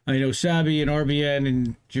 I know Sabby and RBN,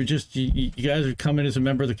 and you guys are coming as a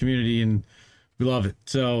member of the community, and we love it.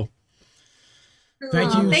 So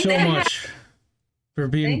thank you so much for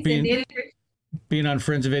being on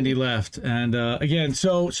Friends of Indie Left. And again,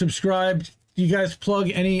 so subscribe. You guys plug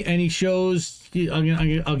any shows.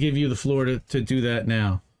 I'll give you the floor to do that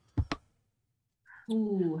now.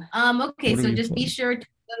 Ooh. Okay, so just be sure to go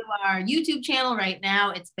to our YouTube channel right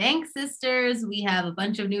now. It's Bank Sisters. We have a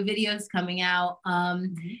bunch of new videos coming out.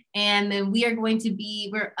 And then we are going to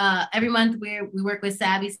be, every month we work with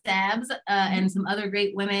Sabby Sabs and some other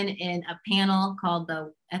great women in a panel called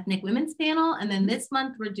the Ethnic Women's Panel. And then this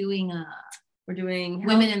month we're doing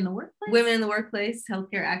women in the workplace,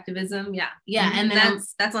 healthcare activism. Yeah. And then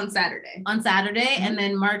that's on Saturday. And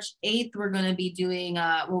then March 8th, we're going to be doing,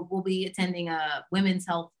 we'll be attending a women's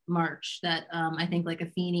health march that I think like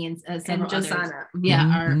Afeni and several Josana.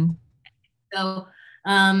 Others. So,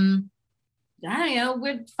 I don't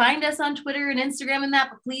know, find us on Twitter and Instagram and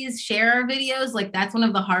that, but please share our videos. Like that's one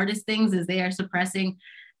of the hardest things is they are suppressing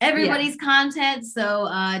everybody's content. So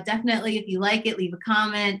definitely if you like it, leave a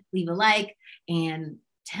comment, leave a like, and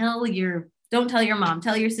don't tell your mom,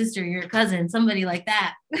 tell your sister, your cousin, somebody like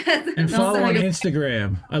that. And follow on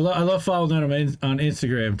Instagram. I love following them on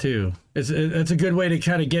Instagram too. It's a good way to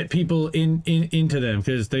kind of get people into them,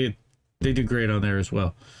 because they do great on there as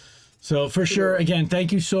well. So for sure, again,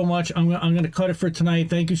 thank you so much. I'm going to cut it for tonight.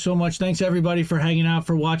 Thank you so much. Thanks everybody for hanging out,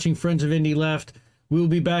 for watching Friends of Indie Left. We'll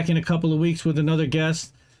be back in a couple of weeks with another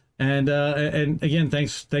guest. And again,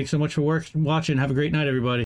 thanks so much for watching. Have a great night, everybody.